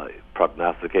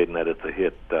 prognosticating that it's a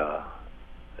hit,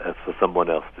 that's for someone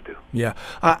else to do. Yeah.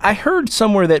 I heard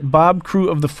somewhere that Bob Crewe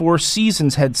of the Four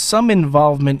Seasons had some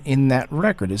involvement in that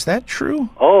record. Is that true?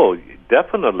 Oh,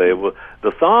 definitely.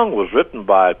 The song was written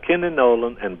by Kenny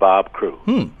Nolan and Bob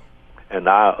Crewe. And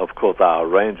I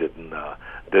arranged it and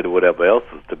did whatever else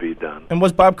was to be done. And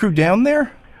was Bob Crewe down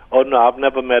there? Oh, no, I've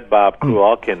never met Bob Crewe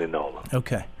or Kenny Nolan.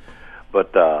 Okay.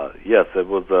 But, yes, it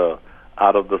was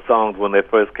out of the songs when they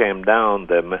first came down,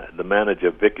 the manager,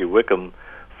 Vicky Wickham,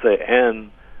 said,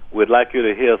 and we'd like you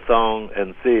to hear a song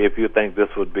and see if you think this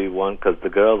would be one, because the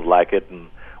girls like it and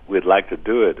we'd like to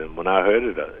do it. And when I heard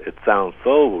it, it sounds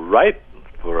so right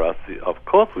for us. Of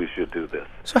course we should do this.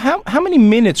 So how many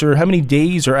minutes or how many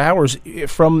days or hours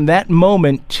from that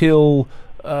moment till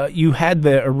you had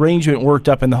the arrangement worked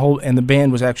up and the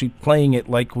band was actually playing it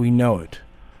like we know it.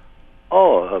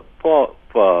 Oh,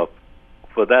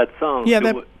 for that song,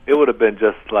 yeah, it would have been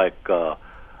just like a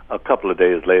couple of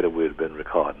days later we'd have been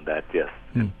recording that. Yes,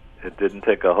 it didn't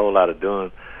take a whole lot of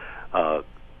doing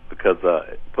because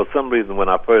for some reason when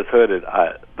I first heard it,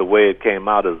 the way it came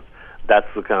out is that's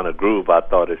the kind of groove I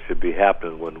thought it should be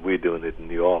happening when we're doing it in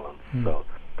New Orleans. So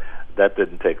that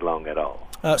didn't take long at all.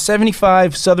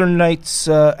 75 Southern Nights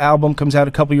album comes out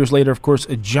a couple years later. Of course,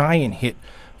 a giant hit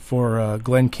for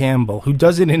Glen Campbell, who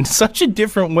does it in such a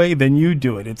different way than you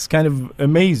do it. It's kind of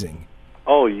amazing.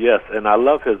 Oh, yes, and I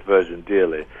love his version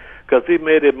dearly because he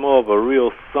made it more of a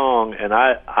real song, and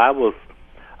I was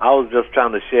just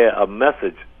trying to share a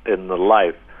message in the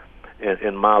life,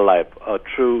 in my life, a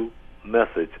true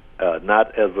message,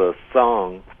 not as a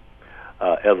song,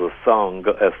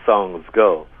 as songs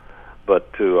go,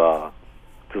 but to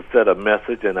set a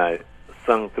message, and I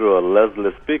sung through a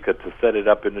Leslie speaker to set it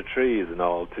up in the trees and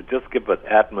all, to just give an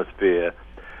atmosphere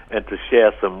and to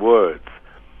share some words.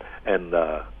 And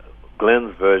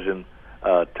Glen's version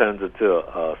turns into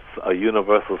a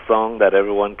universal song that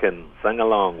everyone can sing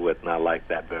along with, and I like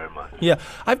that very much. Yeah,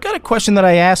 I've got a question that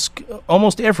I ask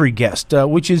almost every guest,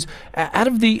 which is, out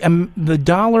of the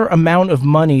dollar amount of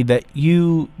money that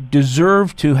you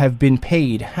deserve to have been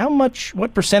paid,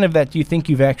 what percent of that do you think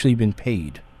you've actually been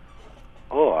paid?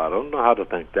 Oh, I don't know how to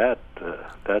think that.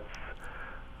 That's,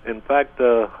 in fact,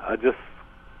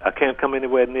 I can't come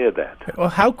anywhere near that. Well,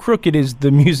 how crooked is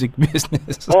the music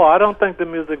business? Oh, I don't think the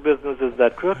music business is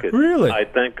that crooked. Really? I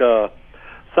think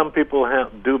some people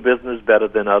do business better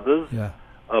than others. Yeah.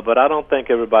 But I don't think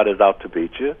everybody's out to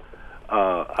beat you.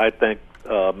 I think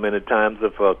many times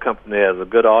if a company has a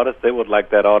good artist, they would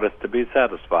like that artist to be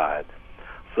satisfied.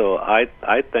 So I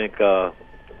think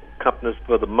companies,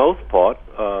 for the most part,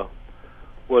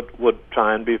 would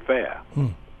try and be fair.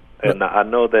 And I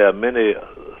know there are many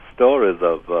stories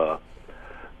of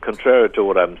contrary to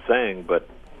what I'm saying, but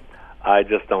I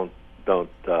just don't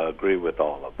agree with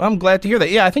all of them. I'm glad to hear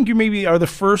that. Yeah, I think you maybe are the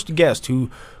first guest who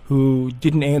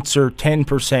didn't answer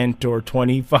 10% or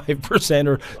 25%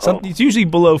 or something. It's usually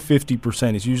below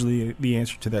 50% is usually the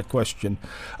answer to that question.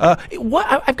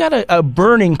 I've got a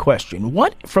burning question.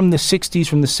 What from the 60s,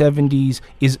 from the 70s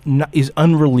is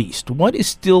unreleased? What is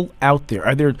still out there?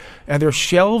 Are there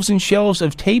shelves and shelves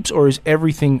of tapes, or has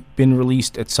everything been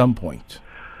released at some point?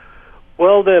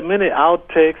 Well, there are many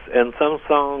outtakes and some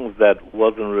songs that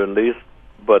wasn't released,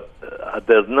 but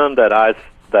there's none that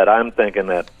I'm thinking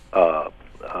that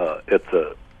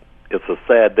it's a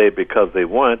sad day because they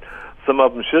weren't. Some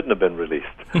of them shouldn't have been released.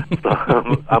 So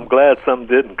I'm glad some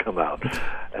didn't come out.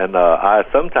 And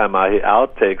sometimes I hear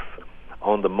outtakes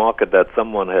on the market that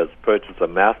someone has purchased a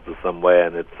master somewhere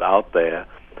and it's out there,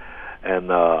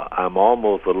 and I'm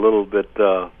almost a little bit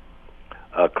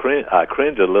I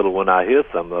cringe a little when I hear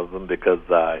some of them because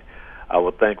I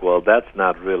would think, well, that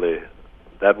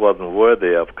wasn't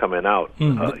worthy of coming out,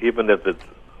 even if it's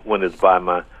when it's by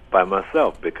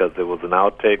myself, because there was an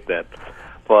outtake that,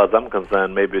 as far as I'm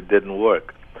concerned, maybe it didn't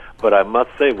work. But I must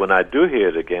say, when I do hear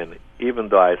it again, even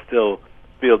though I still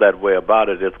feel that way about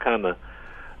it, it's kind of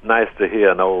nice to hear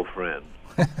an old friend.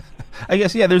 I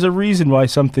guess, yeah, there's a reason why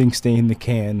some things stay in the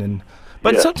can,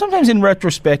 but sometimes in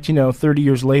retrospect, 30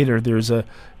 years later,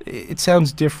 it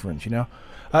sounds different,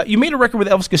 You made a record with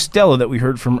Elvis Costello that we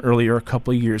heard from earlier a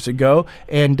couple of years ago,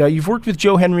 and you've worked with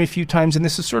Joe Henry a few times, and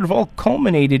this is sort of all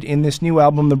culminated in this new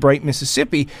album, The Bright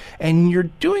Mississippi, and you're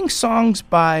doing songs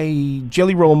by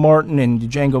Jelly Roll Martin and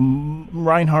Django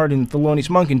Reinhardt and Thelonious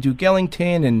Monk and Duke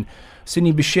Ellington and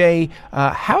Sidney Bechet.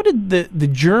 How did the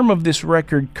germ of this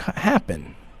record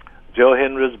happen? Joe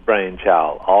Henry's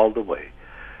brainchild all the way.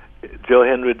 Joe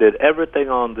Henry did everything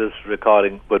on this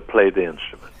recording but play the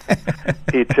instrument.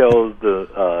 He chose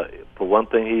for one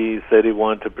thing, he said he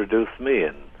wanted to produce me,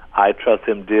 and I trust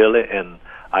him dearly, and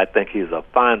I think he's a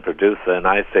fine producer, and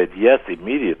I said yes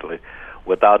immediately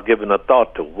without giving a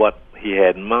thought to what he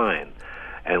had in mind.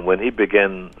 And when he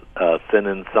began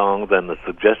sending songs and the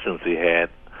suggestions he had,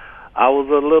 I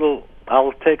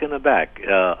was taken aback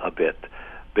a bit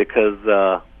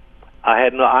because I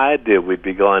had no idea we'd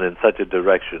be going in such a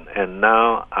direction, and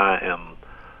now I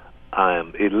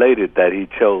am elated that he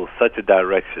chose such a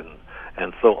direction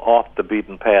and so off the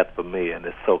beaten path for me, and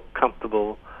it's so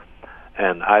comfortable,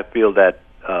 and I feel that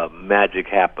magic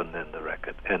happened in the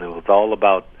record, and it was all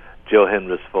about Joe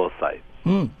Henry's foresight.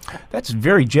 That's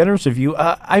very generous of you.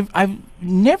 I've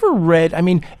never read,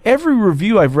 every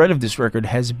review I've read of this record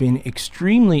has been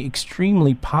extremely,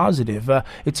 extremely positive.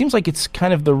 It seems like it's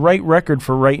kind of the right record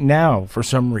for right now for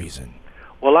some reason.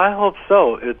 Well, I hope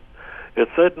so. It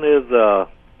certainly is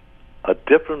a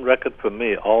different record for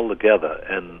me altogether,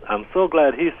 and I'm so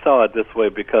glad he saw it this way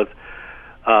because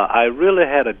I really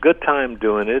had a good time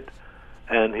doing it,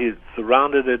 and he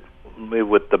surrounded me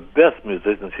with the best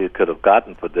musicians he could have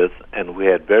gotten for this, and we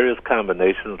had various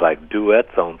combinations like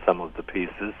duets on some of the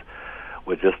pieces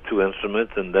with just two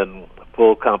instruments, and then a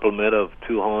full complement of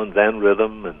two horns and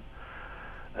rhythm,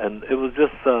 and it was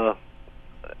just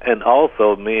and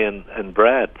also me and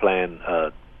Brad playing,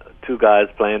 two guys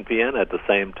playing piano at the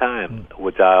same time,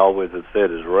 which I always have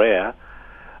said is rare.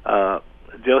 Joe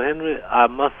Henry, I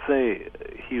must say,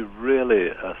 he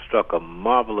really struck a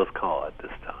marvelous chord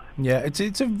this time. Yeah,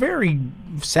 it's a very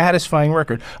satisfying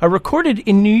record. Recorded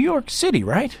in New York City,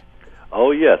 right?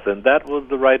 Oh, yes, and that was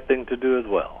the right thing to do as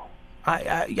well.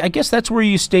 I guess that's where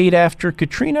you stayed after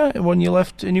Katrina when you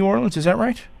left New Orleans, is that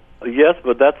right? Yes,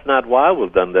 but that's not why I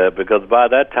was done there, because by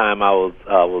that time I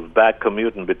was back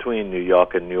commuting between New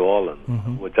York and New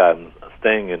Orleans, which I'm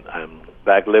staying in. I'm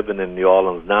back living in New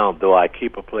Orleans now, though I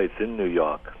keep a place in New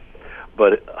York.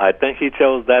 But I think he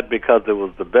chose that because it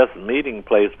was the best meeting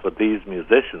place for these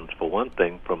musicians, for one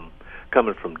thing, from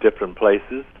coming from different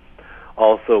places.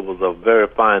 Also, it was a very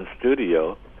fine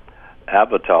studio,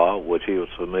 Avatar, which he was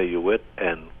familiar with,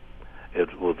 and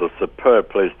it was a superb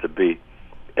place to be.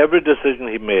 Every decision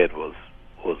he made was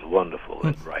wonderful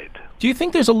and right. Do you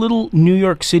think there's a little New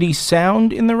York City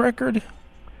sound in the record?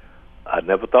 I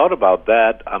never thought about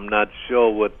that. I'm not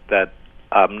sure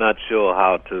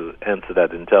how to answer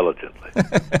that intelligently.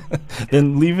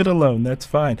 Then leave it alone. That's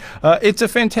fine. It's a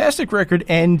fantastic record,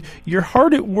 and you're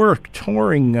hard at work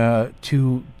touring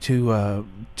to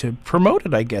promote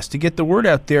it, I guess, to get the word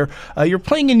out there. You're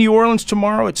playing in New Orleans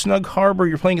tomorrow at Snug Harbor.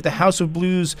 You're playing at the House of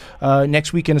Blues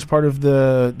next weekend as part of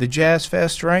the Jazz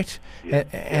Fest, right? Yeah.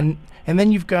 And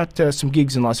then you've got some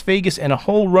gigs in Las Vegas and a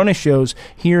whole run of shows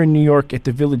here in New York at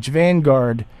the Village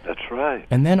Vanguard. That's right.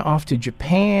 And then off to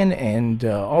Japan and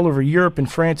all over Europe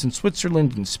and France and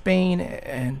Switzerland and Spain.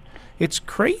 And it's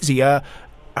crazy.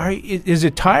 Is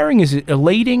it tiring? Is it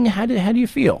elating? How do you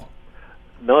feel?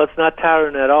 No, it's not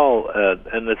tiring at all,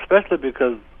 and especially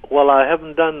because, I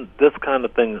haven't done this kind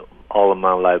of thing all of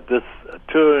my life. This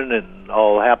touring and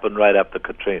all happened right after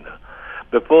Katrina.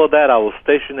 Before that, I was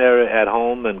stationary at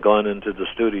home and going into the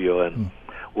studio, and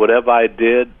whatever I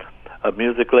did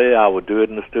musically, I would do it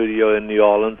in the studio in New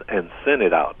Orleans and send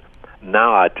it out.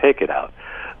 Now I take it out.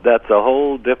 That's a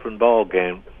whole different ball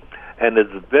game, and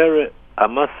I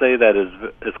must say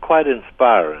that it's quite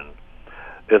inspiring.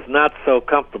 It's not so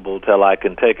comfortable till I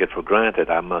can take it for granted,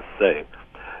 I must say.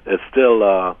 It's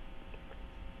still,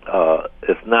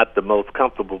 it's not the most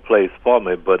comfortable place for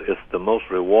me, but it's the most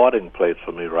rewarding place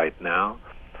for me right now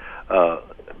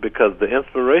because the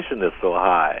inspiration is so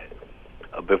high.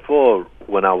 Before,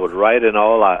 when I would write and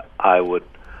all, I would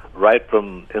write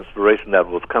from inspiration that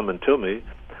was coming to me,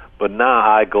 but now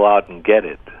I go out and get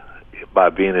it by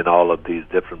being in all of these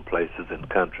different places and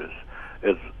countries.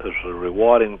 It's a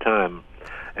rewarding time.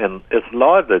 And it's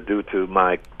largely due to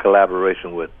my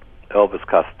collaboration with Elvis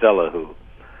Costello, who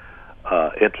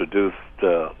introduced,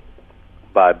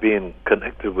 by being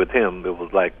connected with him, it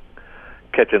was like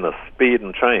catching a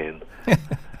speeding train.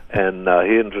 And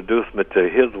he introduced me to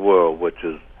his world, which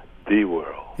is the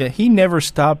world. Yeah, he never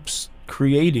stops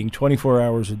creating 24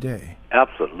 hours a day.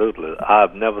 Absolutely.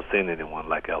 I've never seen anyone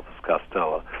like Elvis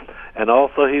Costello. And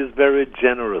also he's very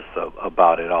generous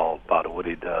about it all, about what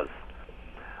he does.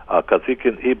 Because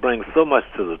he brings so much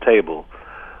to the table,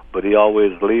 but he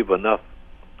always leaves enough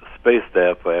space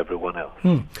there for everyone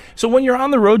else. So when you're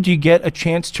on the road, do you get a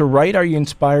chance to write? Are you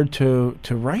inspired to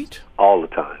write? All the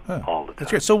time. Oh, all the time.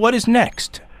 That's great. So what is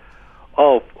next?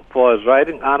 Oh, for his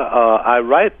writing, I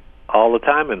write all the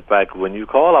time. In fact, when you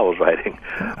call, I was writing.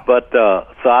 But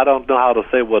so I don't know how to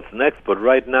say what's next. But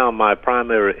right now, my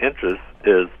primary interest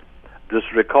is this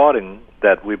recording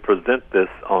that we present this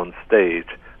on stage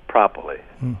properly.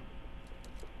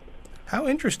 How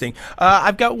interesting.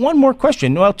 I've got one more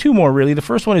question. Well, two more, really. The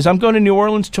first one is, I'm going to New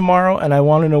Orleans tomorrow, and I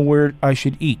want to know where I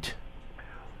should eat.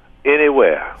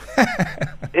 Anywhere.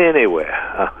 Anywhere.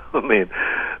 I mean,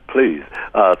 please,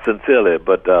 sincerely.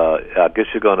 But I guess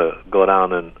you're going to go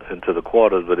down into the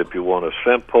quarters, but if you want a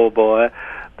shrimp po' boy,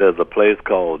 there's a place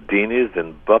called Deanie's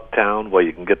in Bucktown where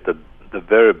you can get the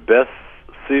very best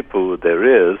seafood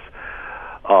there is.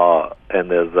 And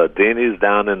there's Deanie's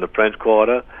down in the French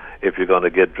Quarter. If you're going to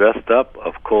get dressed up,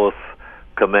 of course,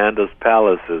 Commander's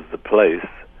Palace is the place,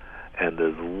 and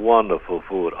there's wonderful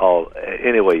food.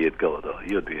 Anywhere you'd go, though,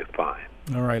 you'd be fine.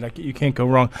 All right, you can't go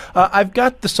wrong. I've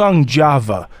got the song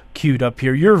Java queued up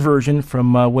here, your version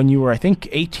from when you were, I think,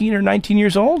 18 or 19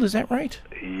 years old. Is that right?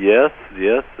 Yes,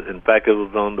 yes. In fact, it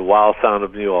was on the Wild Sound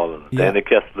of New Orleans. Yeah. Danny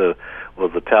Kessler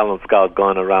was a talent scout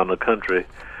going around the country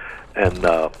and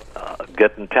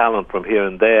getting talent from here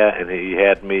and there, and he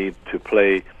had me to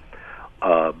play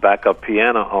backup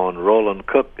piano on Roland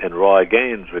Cook and Roy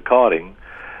Gaines' recording,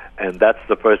 and that's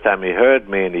the first time he heard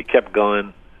me, and he kept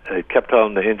going. He kept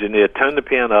telling the engineer, turn the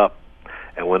piano up,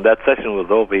 and when that session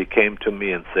was over, he came to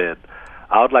me and said,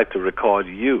 I would like to record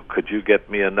you. Could you get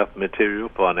me enough material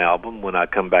for an album when I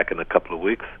come back in a couple of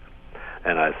weeks?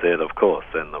 And I said, of course.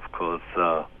 And, of course,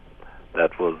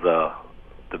 that was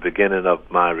the beginning of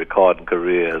my recording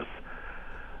career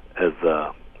as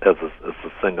a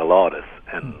single artist.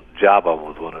 And Java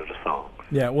was one of the songs.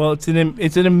 Yeah, well, it's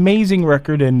an amazing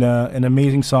record and an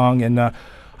amazing song. And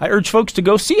I urge folks to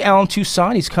go see Allen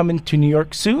Toussaint. He's coming to New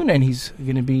York soon, and he's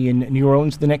going to be in New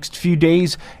Orleans the next few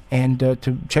days, and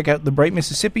to check out the Bright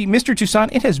Mississippi. Mr.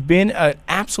 Toussaint, it has been an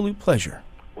absolute pleasure.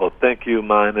 Well, thank you,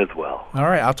 mine as well. All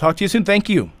right, I'll talk to you soon. Thank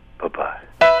you. Bye-bye.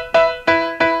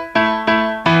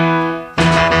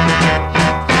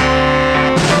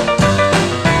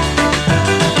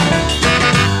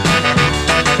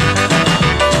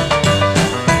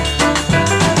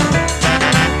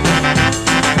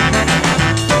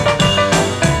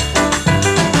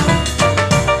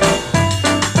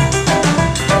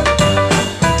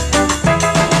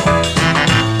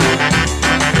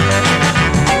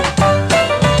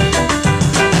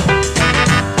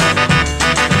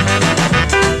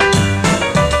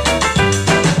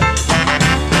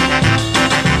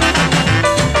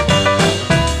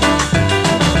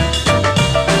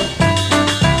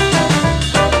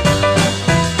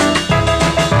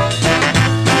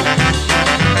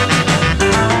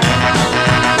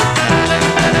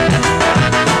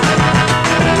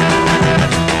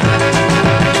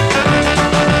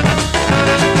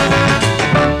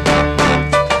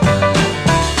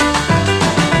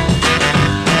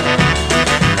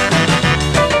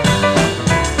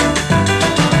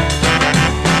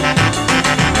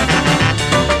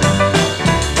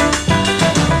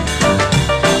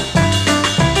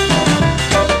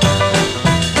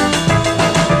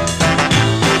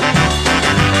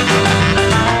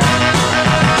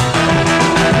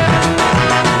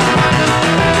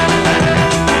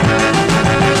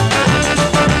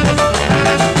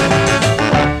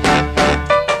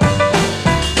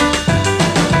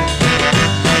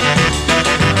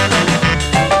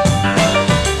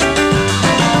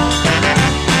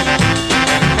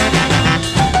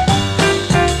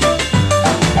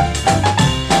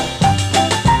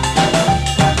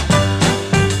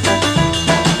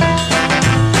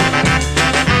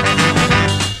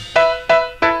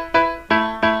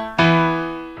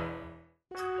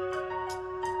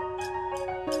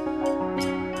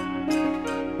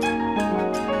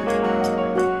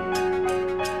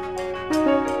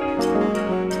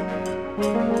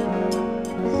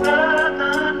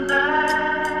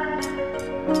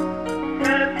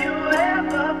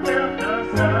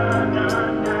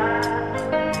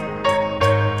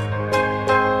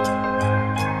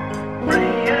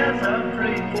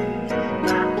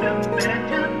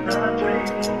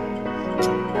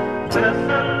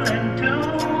 Whistling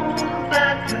tunes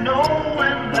that you know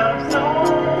and love.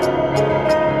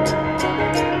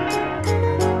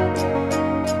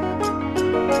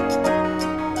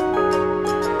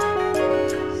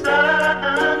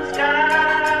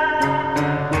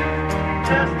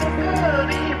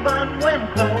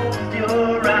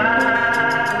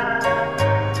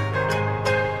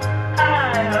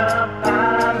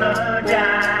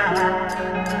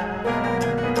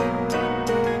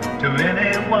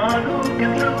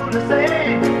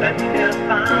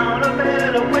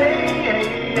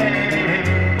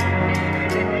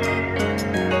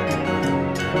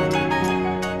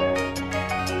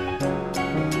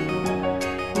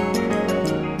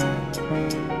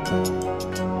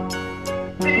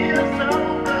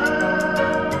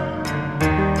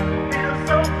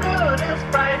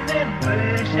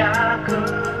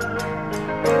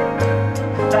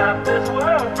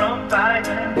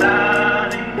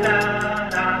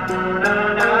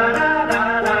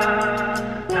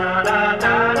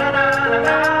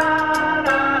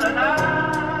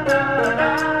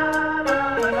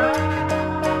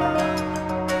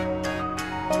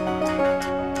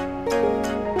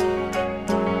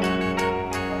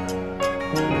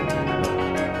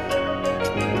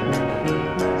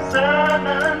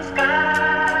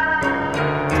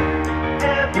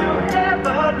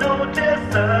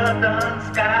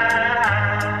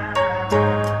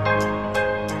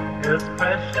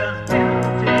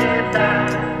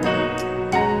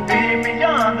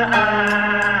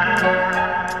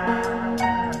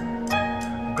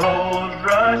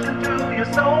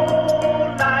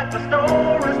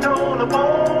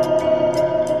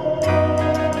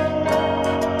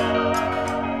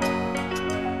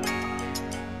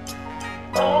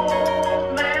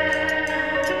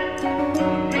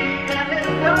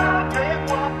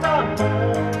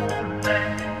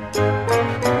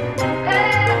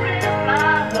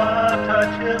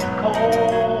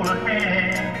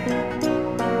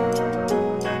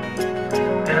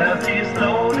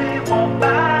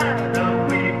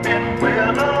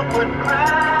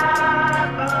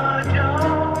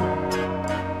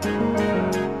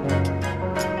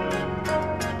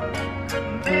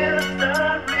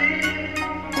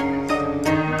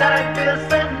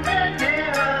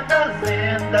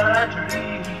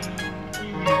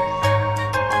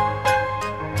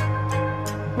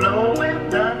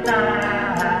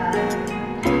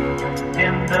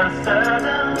 the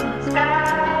southern sky.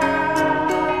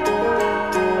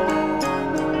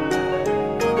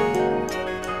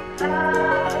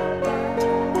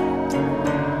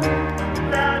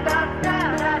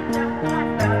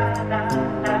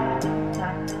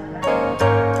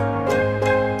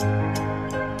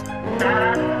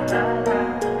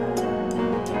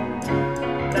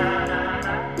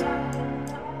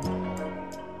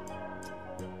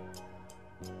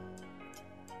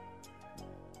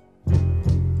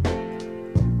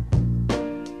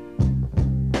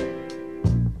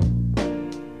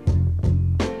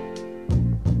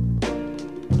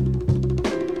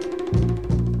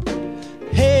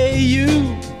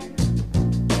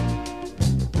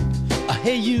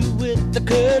 Hey, you with the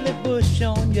curly bush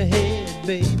on your head,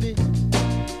 baby.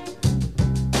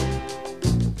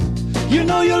 You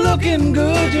know you're looking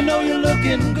good, you know you're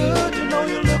looking good, you know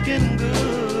you're looking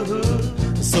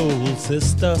good. Soul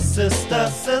sister, sister,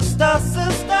 sister,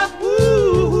 sister,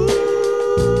 woo.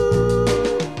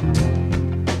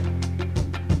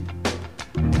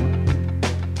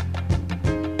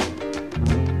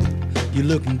 You're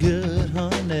looking good,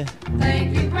 honey.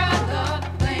 Thank you, brother.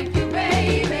 Thank you,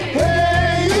 baby.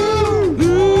 Hey, you.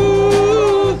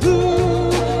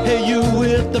 Hey, you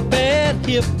with the bad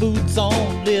hip boots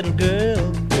on, little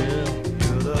girl.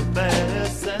 You're the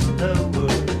baddest in the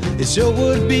world. It sure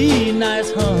would be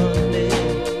nice, honey,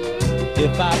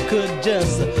 if I could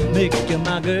just make you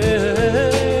my girl.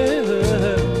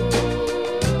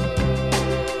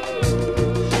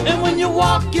 And when you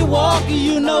walk,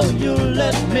 you know you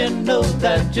let me know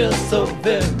that you're so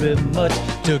very much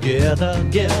together,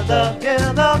 together,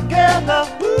 together, together.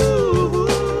 Ooh.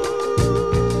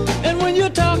 And when you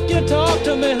talk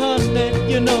to me, honey,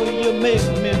 you know you make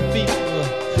me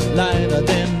feel lighter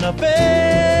than a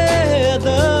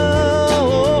feather.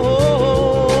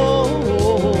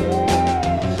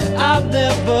 I've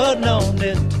never known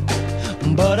it,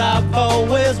 but I've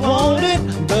always wanted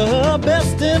the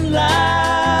best in life.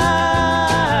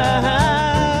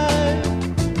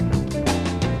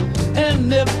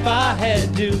 And if I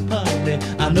had you, honey,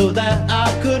 I know that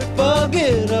I could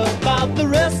forget about the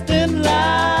rest in life.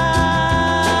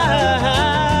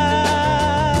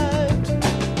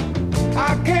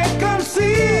 I can't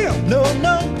conceal, no,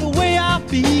 the way I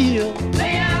feel.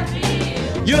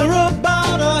 You're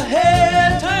about a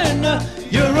head turner,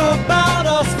 you're about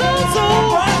a soul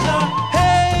runner.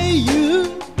 Hey,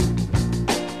 you.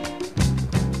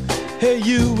 Hey,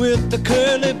 you with the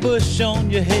curly bush on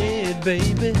your head,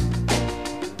 baby.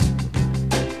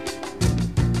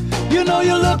 You know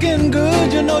you're looking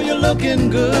good, you know you're looking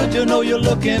good, you know you're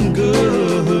looking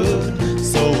good.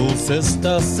 Soul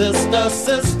sister, sister,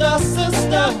 sister,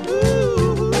 sister.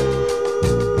 Ooh.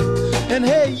 And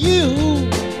hey, you.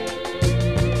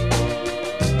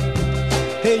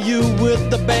 Hey, you with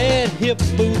the bad hip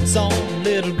boots on,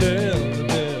 little girl,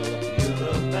 you're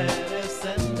the baddest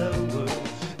in the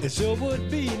world. It sure would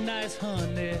be nice,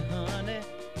 honey, honey,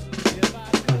 if I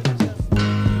could just...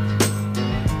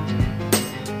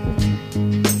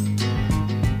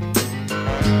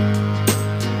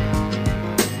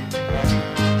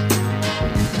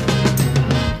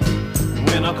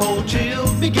 When a cold chill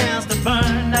begins to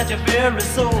burn at your very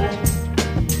soul,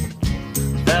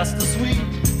 that's the sweet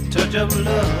touch of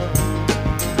love.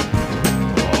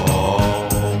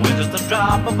 Oh, when just a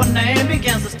drop of a name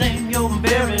begins to sting your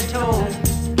very toe,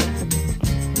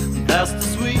 that's the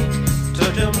sweet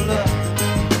touch of love.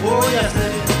 Oh yes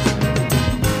it is.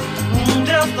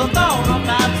 Just the thought of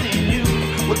not seeing you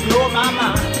would blow my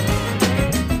mind.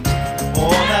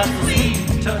 Oh, that's the sweet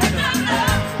touch of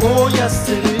love. Oh yes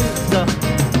it is.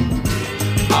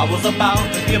 I was about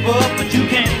to give up, but you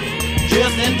came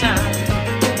just in time.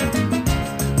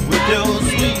 Your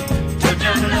sweet touch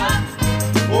of love.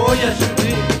 Oh yes you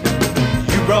did.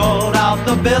 You brought out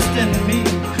the best in me,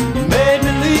 made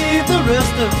me leave the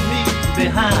rest of me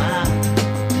behind.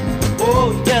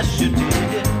 Oh yes you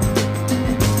did.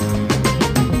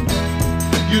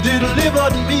 You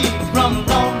delivered me from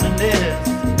loneliness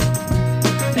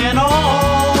and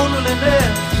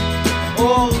loneliness.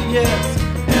 Oh yes,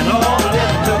 and all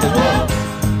it took was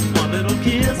one little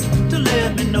kiss to let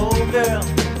me know, girl,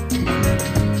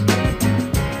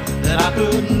 that I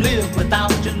couldn't live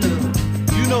without your love.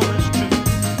 You know it's true.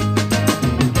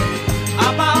 I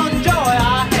found joy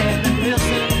I had been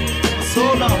missing for so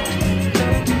long.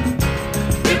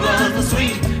 It was the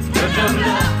sweet touch of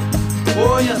love.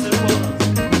 Oh yes it was.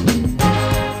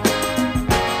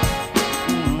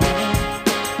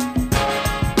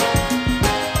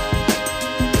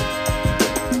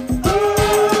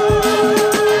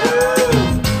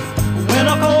 When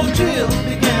a cold chill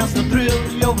begins to thrill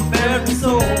your very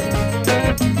soul,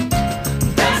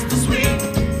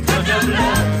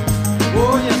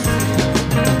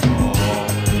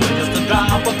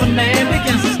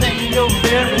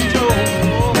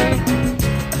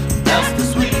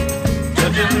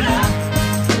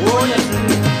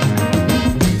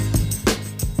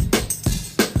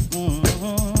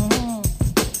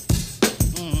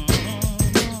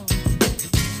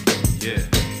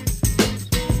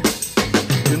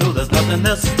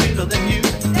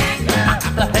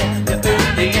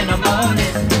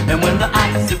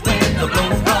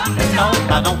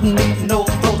 I don't need no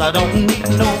clothes, I don't need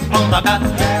no clothes. I got,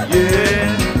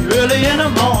 yeah, early in the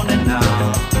morning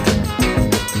now.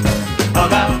 I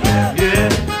got, yeah,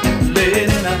 late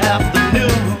in the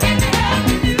afternoon.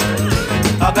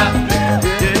 I got, yeah,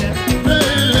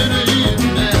 late in the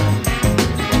evening.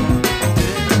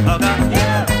 I got,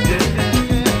 yeah.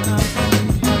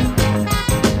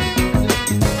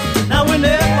 Now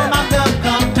whenever my love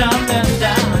comes tumbling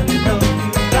down, you know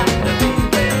you got to be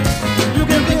there. You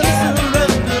can kiss the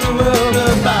rest of the world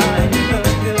goodbye, you know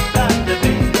you got to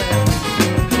be there.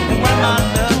 When my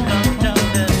love comes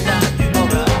tumbling down, you know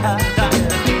I got to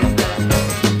be there.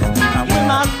 When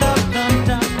my love comes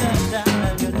tumbling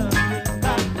down, you know you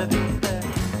got to be there.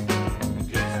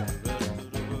 Kiss the rest of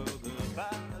the world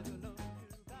goodbye, you know you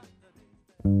got to be there.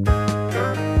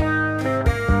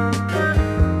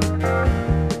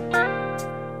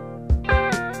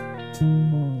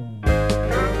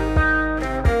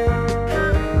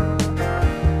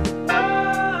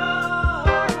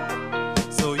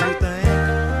 So you think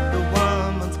the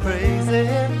woman's crazy?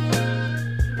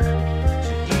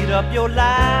 She eat up your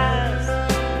lives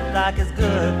like it's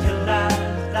good to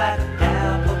lies, like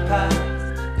apple pies.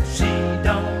 She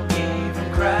don't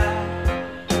even cry.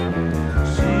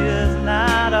 She is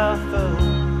not a fool.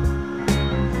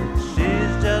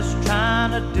 She's just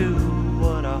trying to do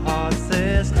what her heart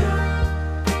says to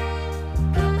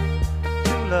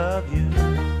love you.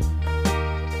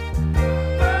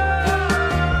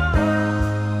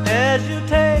 As you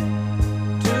take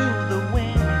to the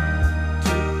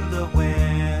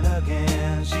wind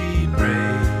again, she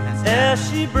breaks. As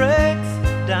she breaks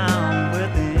down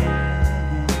within,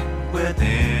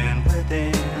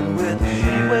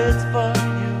 she waits for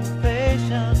you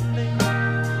patiently,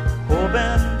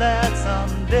 hoping that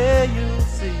someday you'll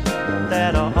see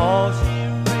that all she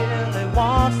really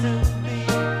wants to be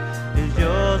is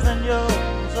yours and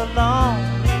yours alone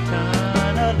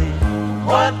eternally.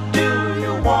 What do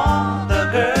you want the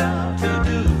girl to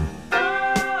do?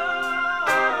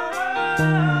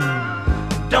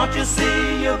 Don't you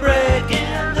see you're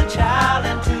breaking the child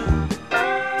in two?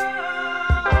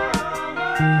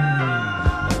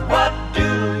 What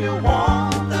do you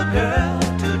want the girl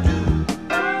to do?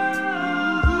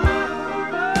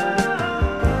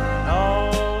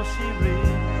 All she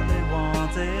really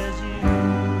wants is you.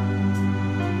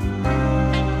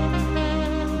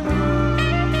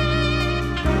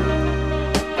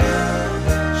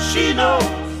 She knows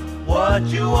what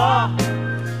you are.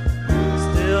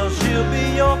 Still she'll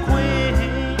be your queen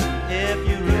if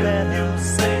you let her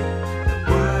say the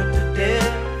word to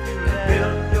death. You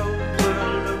build your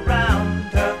world around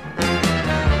her.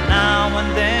 Now and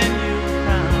then you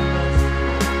promise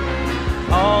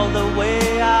all the way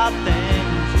out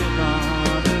things you're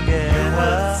gonna get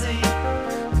her.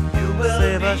 You will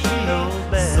save her, she knows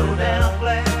better. So damn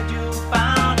glad you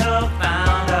found her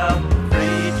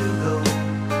free to go.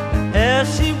 As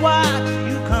she watch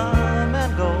you come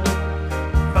and go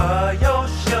for your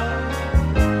show,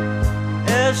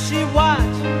 as she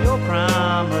watch your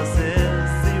promises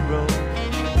zero,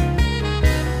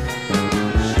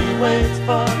 she waits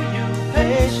for you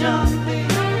patiently,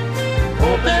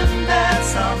 hoping that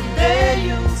someday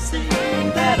you'll see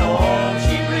that all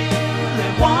she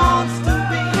really wants to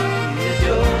be is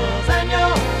yours and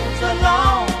yours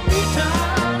alone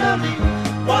eternally.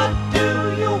 What do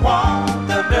you want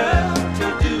the girl to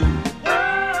do?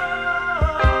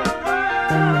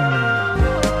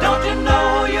 Don't you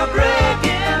know you're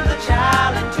breaking the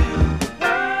child in two?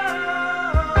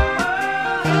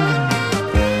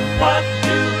 What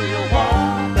do you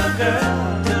want the girl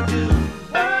to do?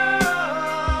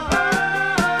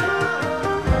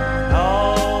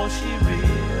 All she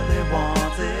really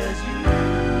wants is you.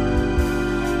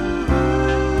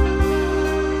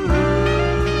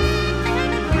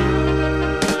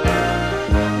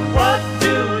 What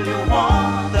do you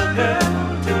want the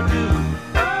girl to do?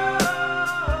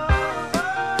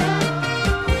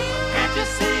 Can't you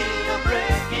see you're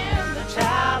breaking the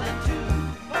child in two?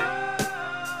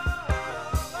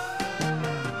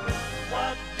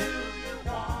 What do you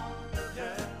want the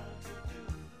girl to do?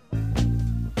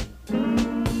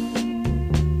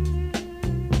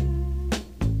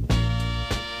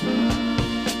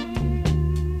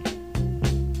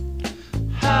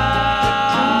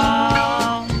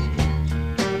 How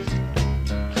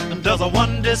does a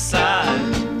one decide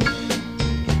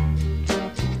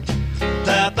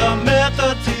that the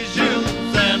methods he's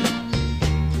using,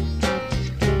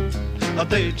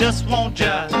 they just won't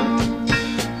jive?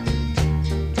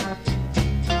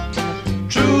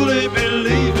 Truly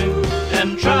believing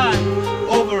and trying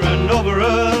over and over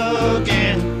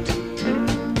again.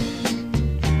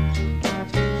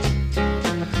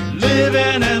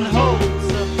 living in hopes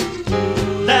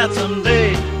that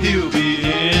someday he'll be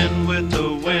in with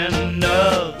the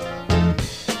winners.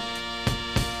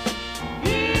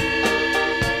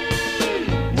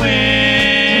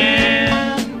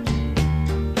 When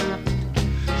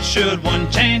should one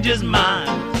change his mind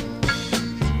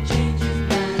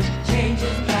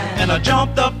and I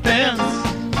jump the fence,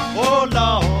 oh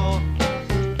Lord,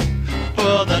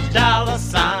 for the dollar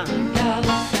sign.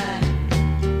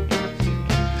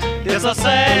 It's a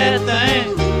sad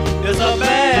thing, it's a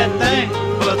bad thing,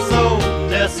 but so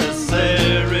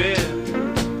necessary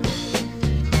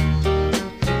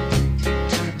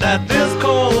that this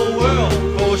cold world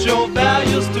force your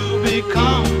values to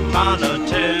become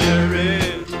monetary.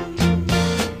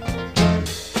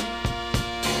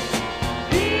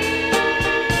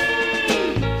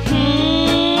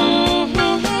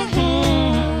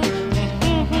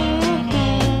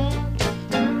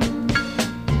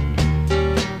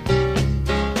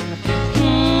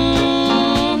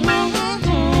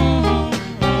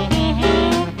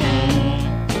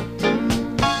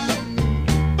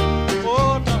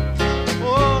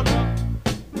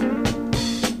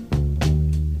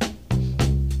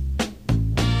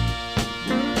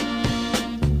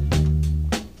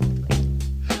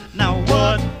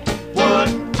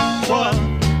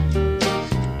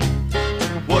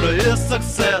 What is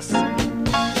success?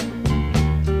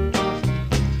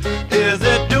 Is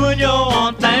it doing your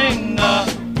own thing?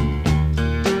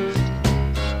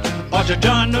 Or you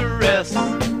done the rest?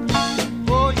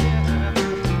 Oh yeah.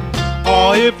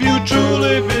 Or if you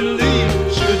truly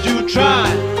believe, should you try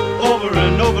over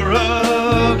and over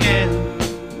again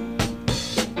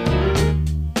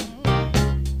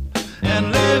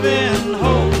and live in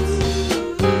hopes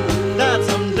that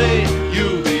someday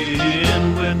you'll be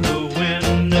in with the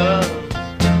winner?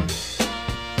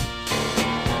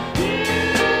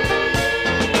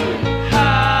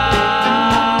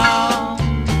 How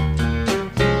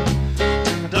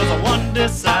does one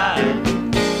decide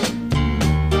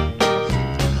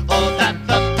that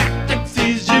the tactics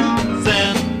he's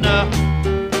using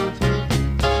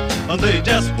they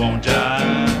just won't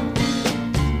jive?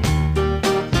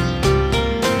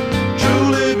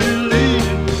 Truly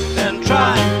believe and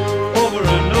try over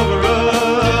and over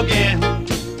again,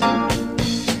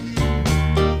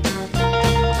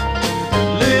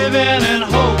 living in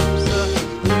hopes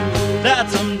that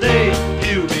someday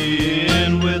he'll be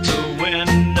in with the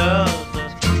winners.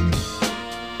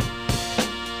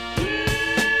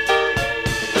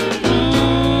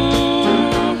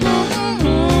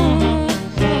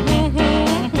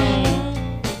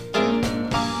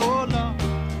 Oh Lord,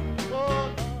 oh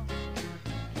Lord.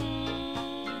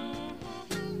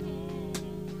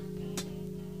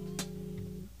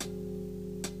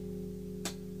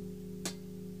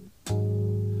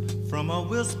 From a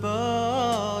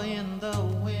whisper in the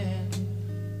wind,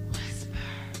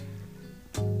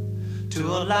 to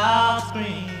a loud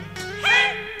scream,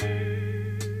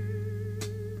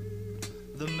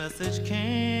 the message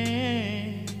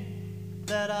came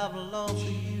that I've lost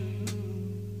you,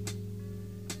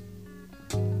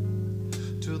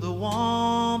 to the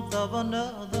warmth of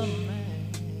another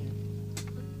man.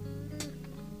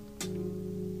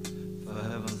 For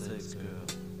heaven's sakes, girl,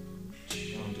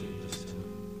 don't do this to me.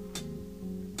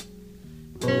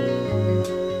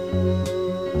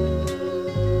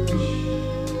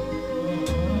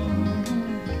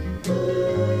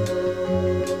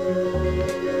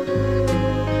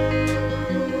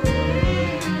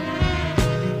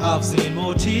 I've seen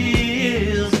more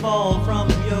tears fall from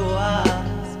your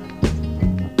eyes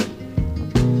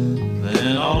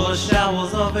than all the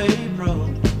showers of April.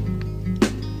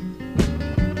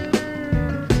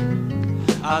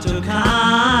 I took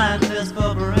kindness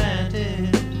for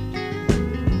granted,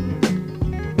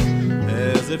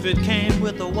 as if it came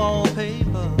with the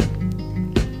wallpaper.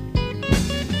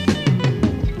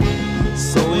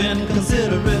 So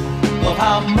inconsiderate of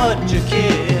how much you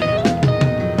care.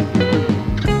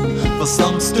 For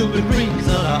some stupid reason,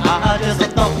 I just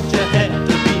thought you had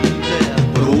to be there.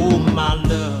 But oh my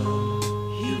love,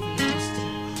 you've lost her.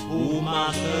 Oh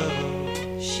my love,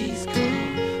 she's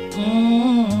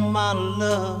gone. My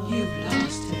love, you've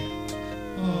lost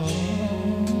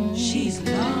her. She's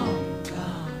long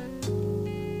gone.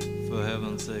 For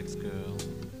heaven's sakes, girl,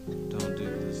 don't do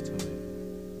this to me.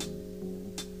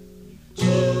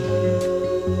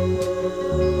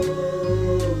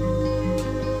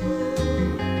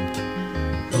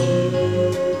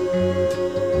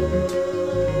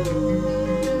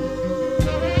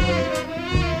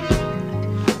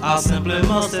 I simply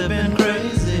must have been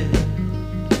crazy.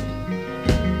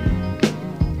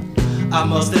 I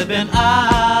must have been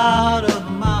out of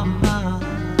my mind.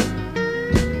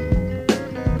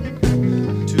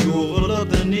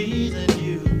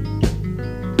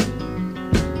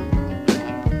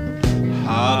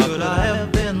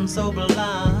 so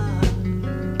blind,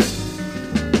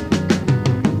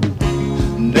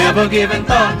 never giving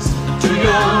thoughts to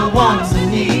your wants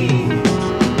and needs.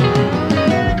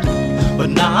 But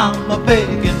now I'm a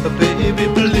begging for baby,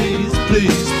 please,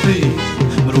 please, please.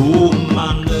 But oh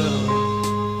my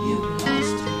love, you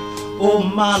lost her. Oh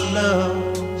my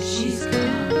love, she's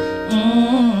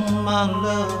gone. My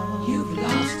love, you've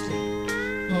lost her.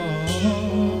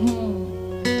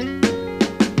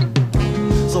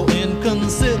 So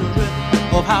inconsiderate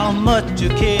of how much you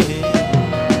care.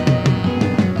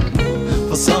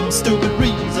 For some stupid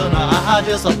reason, I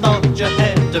just thought you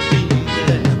had to be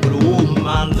there. But oh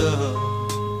my love,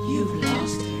 you've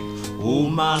lost her. Oh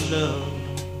my love,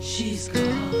 she's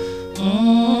gone.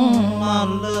 My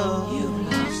love, you've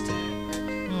lost her.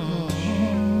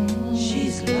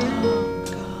 She's long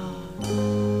gone.